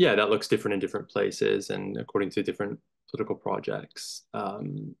 That looks different in different places and according to different political projects.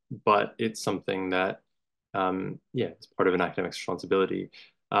 But it's something that, it's part of an academic's responsibility.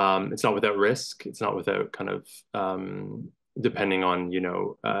 It's not without risk. It's not without kind of depending on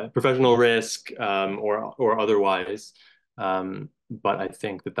professional risk or otherwise. But I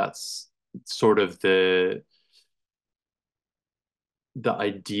think that that's sort of the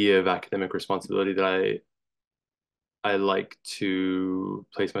idea of academic responsibility that I like to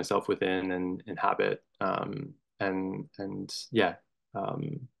place myself within and inhabit, and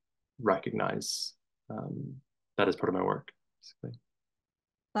recognize that as part of my work, basically.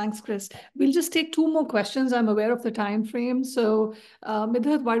 Thanks, Chris. We'll just take two more questions. I'm aware of the time frame. So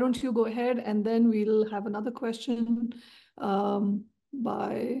Midhat, why don't you go ahead, and then we'll have another question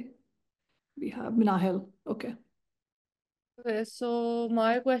we have Minahil. Okay. Okay, so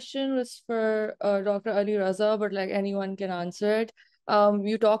my question was for Dr. Ali Raza, but like anyone can answer it.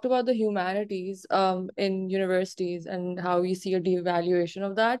 You talked about the humanities in universities and how we see a devaluation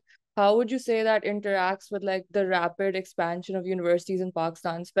of that. How would you say that interacts with like the rapid expansion of universities in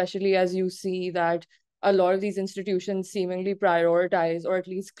Pakistan, especially as you see that a lot of these institutions seemingly prioritize or at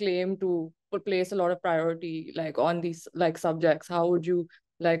least claim to place a lot of priority like on these like subjects? How would you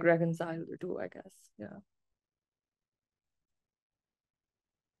like reconcile the two, I guess? Yeah.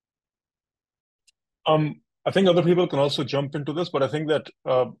 I think other people can also jump into this, but I think that,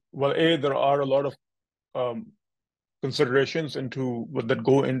 well, there are a lot of considerations into that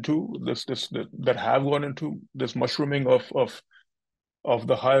go into that have gone into this mushrooming of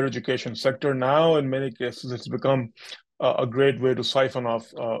the higher education sector. Now, in many cases, it's become a great way to siphon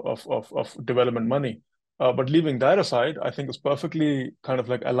off of development money. But leaving that aside, I think it's perfectly kind of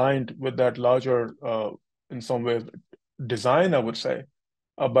like aligned with that larger, in some ways, design, I would say,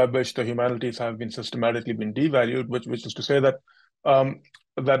 by which the humanities have been systematically been devalued, which is to say that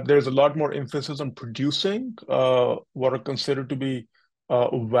that there's a lot more emphasis on producing what are considered to be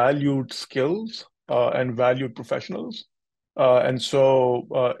valued skills and valued professionals. And so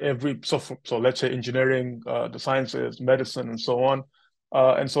so let's say engineering, the sciences, medicine, and so on.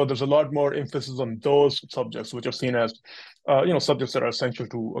 And so there's a lot more emphasis on those subjects, which are seen as subjects that are essential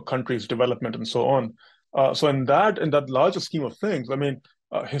to a country's development and so on. So in that larger scheme of things, I mean,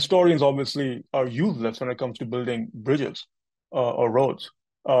 historians obviously are useless when it comes to building bridges or roads.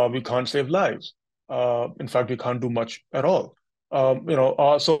 We can't save lives. In fact, we can't do much at all.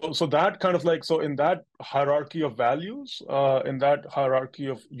 So that kind of like, so in that hierarchy of values, in that hierarchy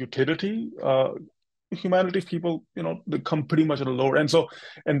of utility, humanities people, they come pretty much at a lower end. So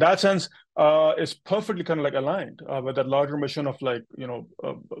in that sense, it's perfectly kind of like aligned with that larger mission of like,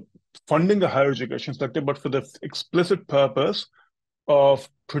 funding the higher education sector, but for the explicit purpose of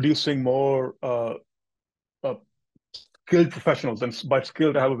producing more skilled professionals. And by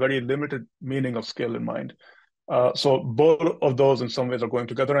skilled, I have a very limited meaning of skill in mind. So both of those in some ways are going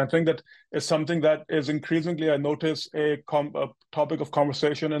together. And I think that is something that is increasingly, I notice, a topic of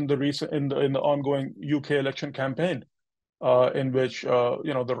conversation in the ongoing UK election campaign, in which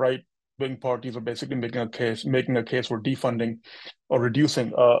the right-wing parties are basically making a case for defunding or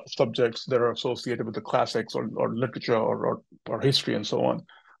reducing subjects that are associated with the classics or literature or history and so on,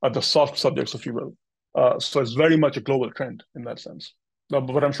 the soft subjects, if you will. So it's very much a global trend in that sense.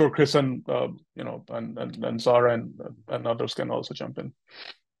 But I'm sure Chris and and Zara and others can also jump in.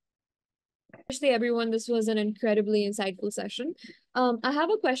 Especially everyone, this was an incredibly insightful session. I have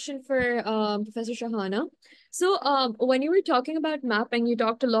a question for Professor Shahana. So when you were talking about mapping, you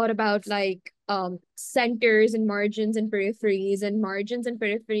talked a lot about like centers and margins and peripheries, and margins and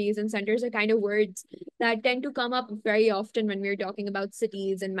peripheries and centers are kind of words that tend to come up very often when we're talking about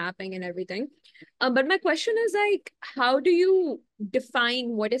cities and mapping and everything. But my question is like, how do you define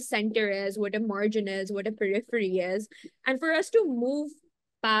what a center is, what a margin is, what a periphery is? And for us to move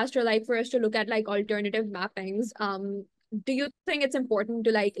past, or like for us to look at like alternative mappings, do you think it's important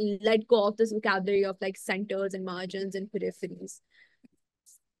to like let go of this vocabulary of like centers and margins and peripheries?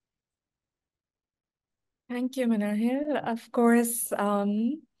 Thank you, Manahil. Of course,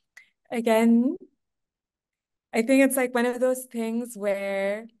 again, I think it's like one of those things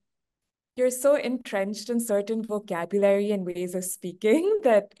where you're so entrenched in certain vocabulary and ways of speaking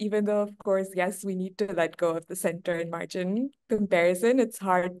that even though, of course, yes, we need to let go of the center and margin comparison, it's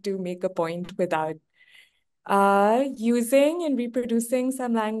hard to make a point without using and reproducing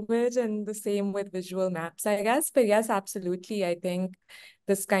some language, and the same with visual maps, I guess. But yes, absolutely. I think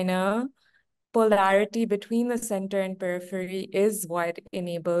this kind of polarity between the center and periphery is what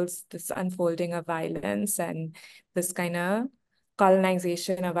enables this unfolding of violence and this kind of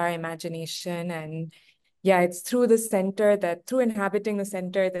colonization of our imagination. And yeah, it's through the center through inhabiting the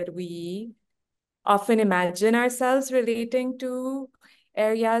center that we often imagine ourselves relating to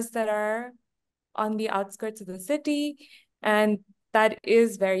areas that are on the outskirts of the city. And that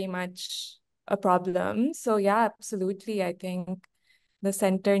is very much a problem. So yeah, absolutely. I think the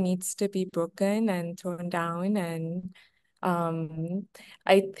center needs to be broken and thrown down. And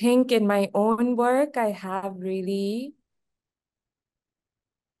I think in my own work, I have really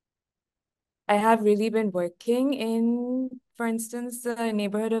been working in, for instance, the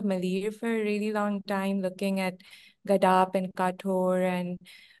neighborhood of Malir for a really long time, looking at Gadap and Kathor and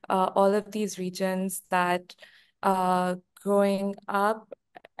all of these regions that growing up,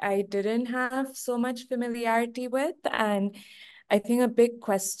 I didn't have so much familiarity with. And I think a big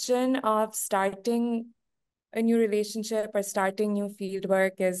question of starting a new relationship or starting new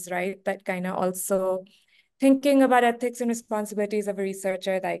fieldwork is, right, that kind of also thinking about ethics and responsibilities of a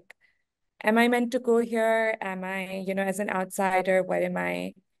researcher, like, am I meant to go here? Am I, as an outsider,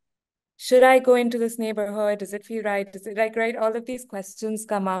 should I go into this neighborhood? Does it feel right? Does it like, right? All of these questions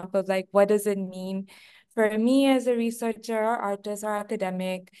come up of like, what does it mean for me as a researcher or artist or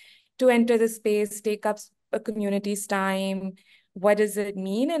academic to enter the space, take up a community's time? What does it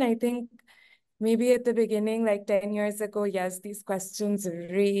mean? And I think maybe at the beginning, like 10 years ago, yes, these questions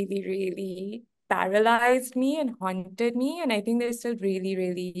really, really paralyzed me and haunted me. And I think they're still really,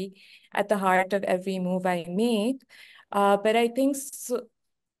 really at the heart of every move I make. But I think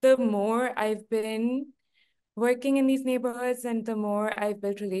the more I've been working in these neighborhoods and the more I've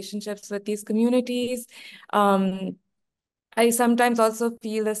built relationships with these communities, I sometimes also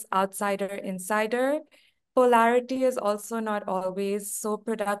feel this outsider-insider polarity is also not always so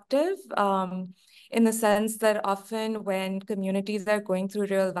productive, in the sense that often when communities are going through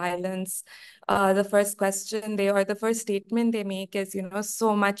real violence, the first question or the first statement they make is,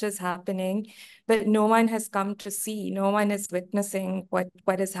 so much is happening, but no one has come to see, no one is witnessing what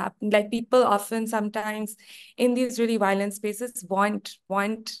has happened. Like, people often sometimes in these really violent spaces want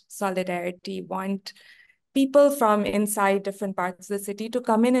solidarity, want people from inside different parts of the city to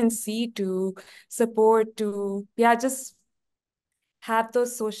come in and see, to support, to, just have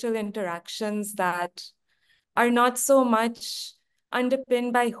those social interactions that are not so much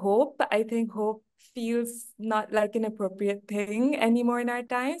underpinned by hope. I think hope feels not like an appropriate thing anymore in our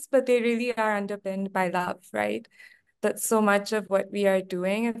times, but they really are underpinned by love, right? That's so much of what we are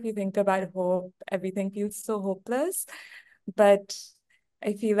doing. If you think about hope, everything feels so hopeless. But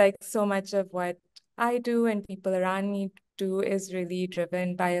I feel like so much of what I do and people around me do is really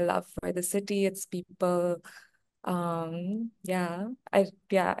driven by a love for the city, its people. I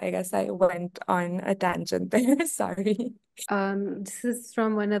guess I went on a tangent there. Sorry. This is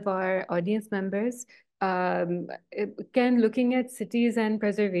from one of our audience members. Can looking at cities and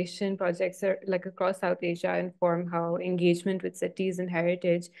preservation projects like across South Asia inform how engagement with cities and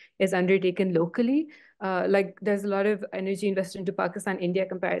heritage is undertaken locally? Like, there's a lot of energy invested into Pakistan-India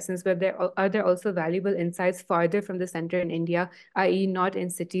comparisons, but are there also valuable insights farther from the center in India, i.e. not in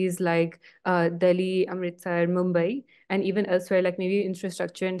cities like Delhi, Amritsar, Mumbai, and even elsewhere, like maybe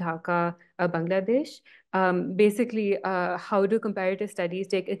infrastructure in Dhaka, Bangladesh? Basically, how do comparative studies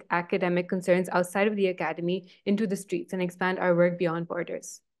take academic concerns outside of the academy into the streets and expand our work beyond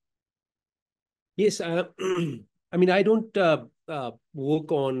borders? Yes, I mean, I don't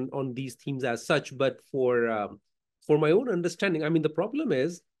work on these themes as such, but for my own understanding, I mean, the problem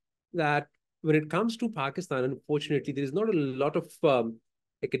is that when it comes to Pakistan, unfortunately, there is not a lot of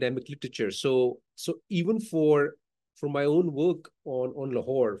academic literature. So even for my own work on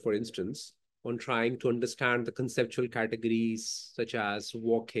Lahore, for instance, on trying to understand the conceptual categories such as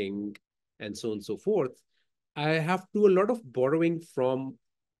walking and so on and so forth, I have to do a lot of borrowing from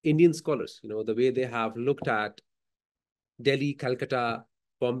Indian scholars, the way they have looked at Delhi, Calcutta,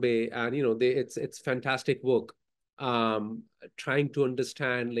 Bombay, and it's fantastic work. Trying to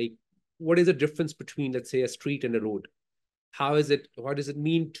understand, like, what is the difference between, let's say, a street and a road? What does it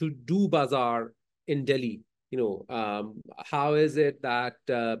mean to do bazaar in Delhi? How is it that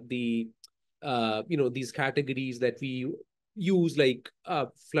these categories that we use, like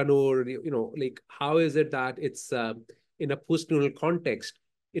flaneur, like, how is it that it's in a post-colonial context,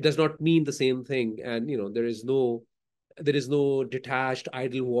 it does not mean the same thing, and there is no detached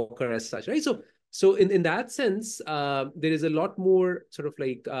idle walker as such, right? So in that sense, there is a lot more sort of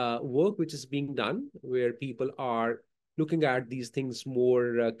like work which is being done where people are looking at these things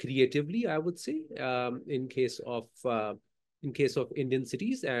more creatively, I would say, in case of Indian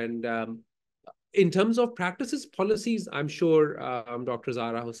cities. And in terms of practices, policies, I'm sure Dr.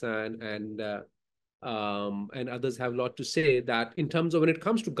 Zahra Hussain and others have a lot to say, that in terms of when it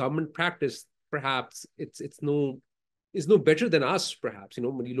comes to government practice, perhaps it's no better than us, perhaps,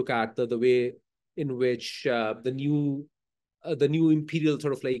 when you look at the way in which the new imperial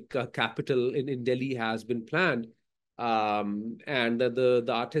sort of like capital in Delhi has been planned, and the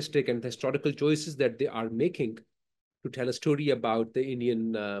artistic and the historical choices that they are making to tell a story about the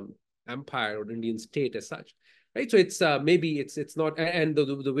Indian empire or Indian state as such, right? So it's maybe it's not, and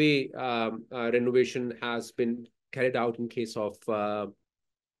the way renovation has been carried out in case of Varanasi,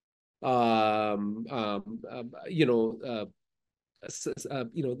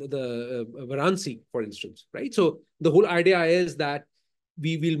 for instance, right? So the whole idea is that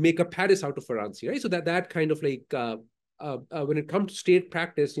we will make a Paris out of Varanasi, right? So that kind of like when it comes to state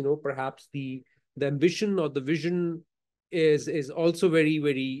practice, perhaps the ambition or the vision is also very,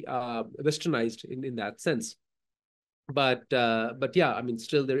 very westernized in that sense. But yeah, I mean,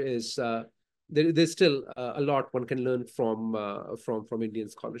 still there's still a lot one can learn from Indian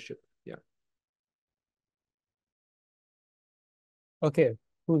scholarship. Yeah. Okay,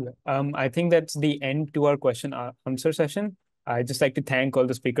 cool. I think that's the end to our question answer session. I'd just like to thank all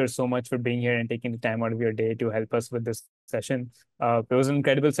the speakers so much for being here and taking the time out of your day to help us with this session. It was an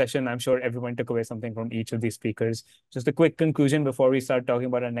incredible session. I'm sure everyone took away something from each of these speakers. Just a quick conclusion before we start talking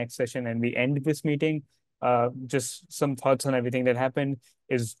about our next session and we end this meeting. just some thoughts on everything that happened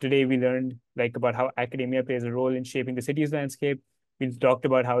is today we learned like about how academia plays a role in shaping the city's landscape. We talked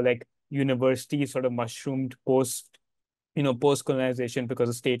about how like universities sort of mushroomed post-colonization because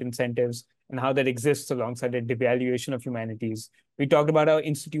of state incentives and how that exists alongside the devaluation of humanities. We talked about how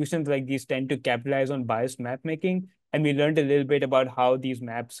institutions like these tend to capitalize on biased map making, and we learned a little bit about how these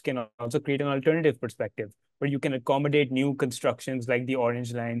maps can also create an alternative perspective where you can accommodate new constructions like the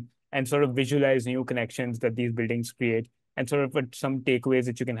Orange Line and sort of visualize new connections that these buildings create and sort of some takeaways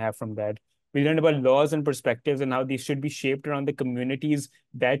that you can have from that. We learned about laws and perspectives and how these should be shaped around the communities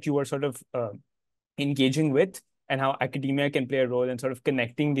that you are sort of engaging with, and how academia can play a role in sort of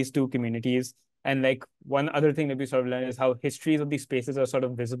connecting these two communities. And like one other thing that we sort of learned is how histories of these spaces are sort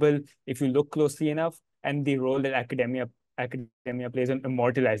of visible if you look closely enough, and the role that academia plays in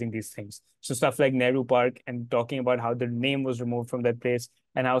immortalizing these things. So stuff like Nehru Park and talking about how the name was removed from that place,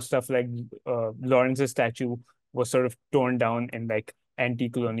 and how stuff like Lawrence's statue was sort of torn down in like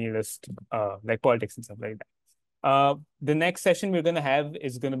anti-colonialist like politics and stuff like that. The next session we're going to have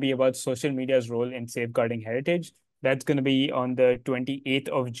is going to be about social media's role in safeguarding heritage. That's going to be on the 28th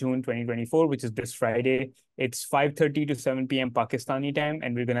of June, 2024, which is this Friday. It's 5:30 to 7 p.m. Pakistani time,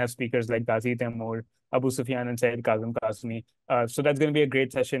 and we're going to have speakers like Ghazi Taimur, Abu Sufyan, and Syed Kazim Qasmi. So that's going to be a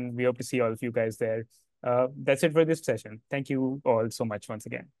great session. We hope to see all of you guys there. That's it for this session. Thank you all so much once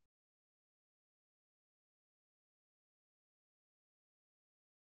again.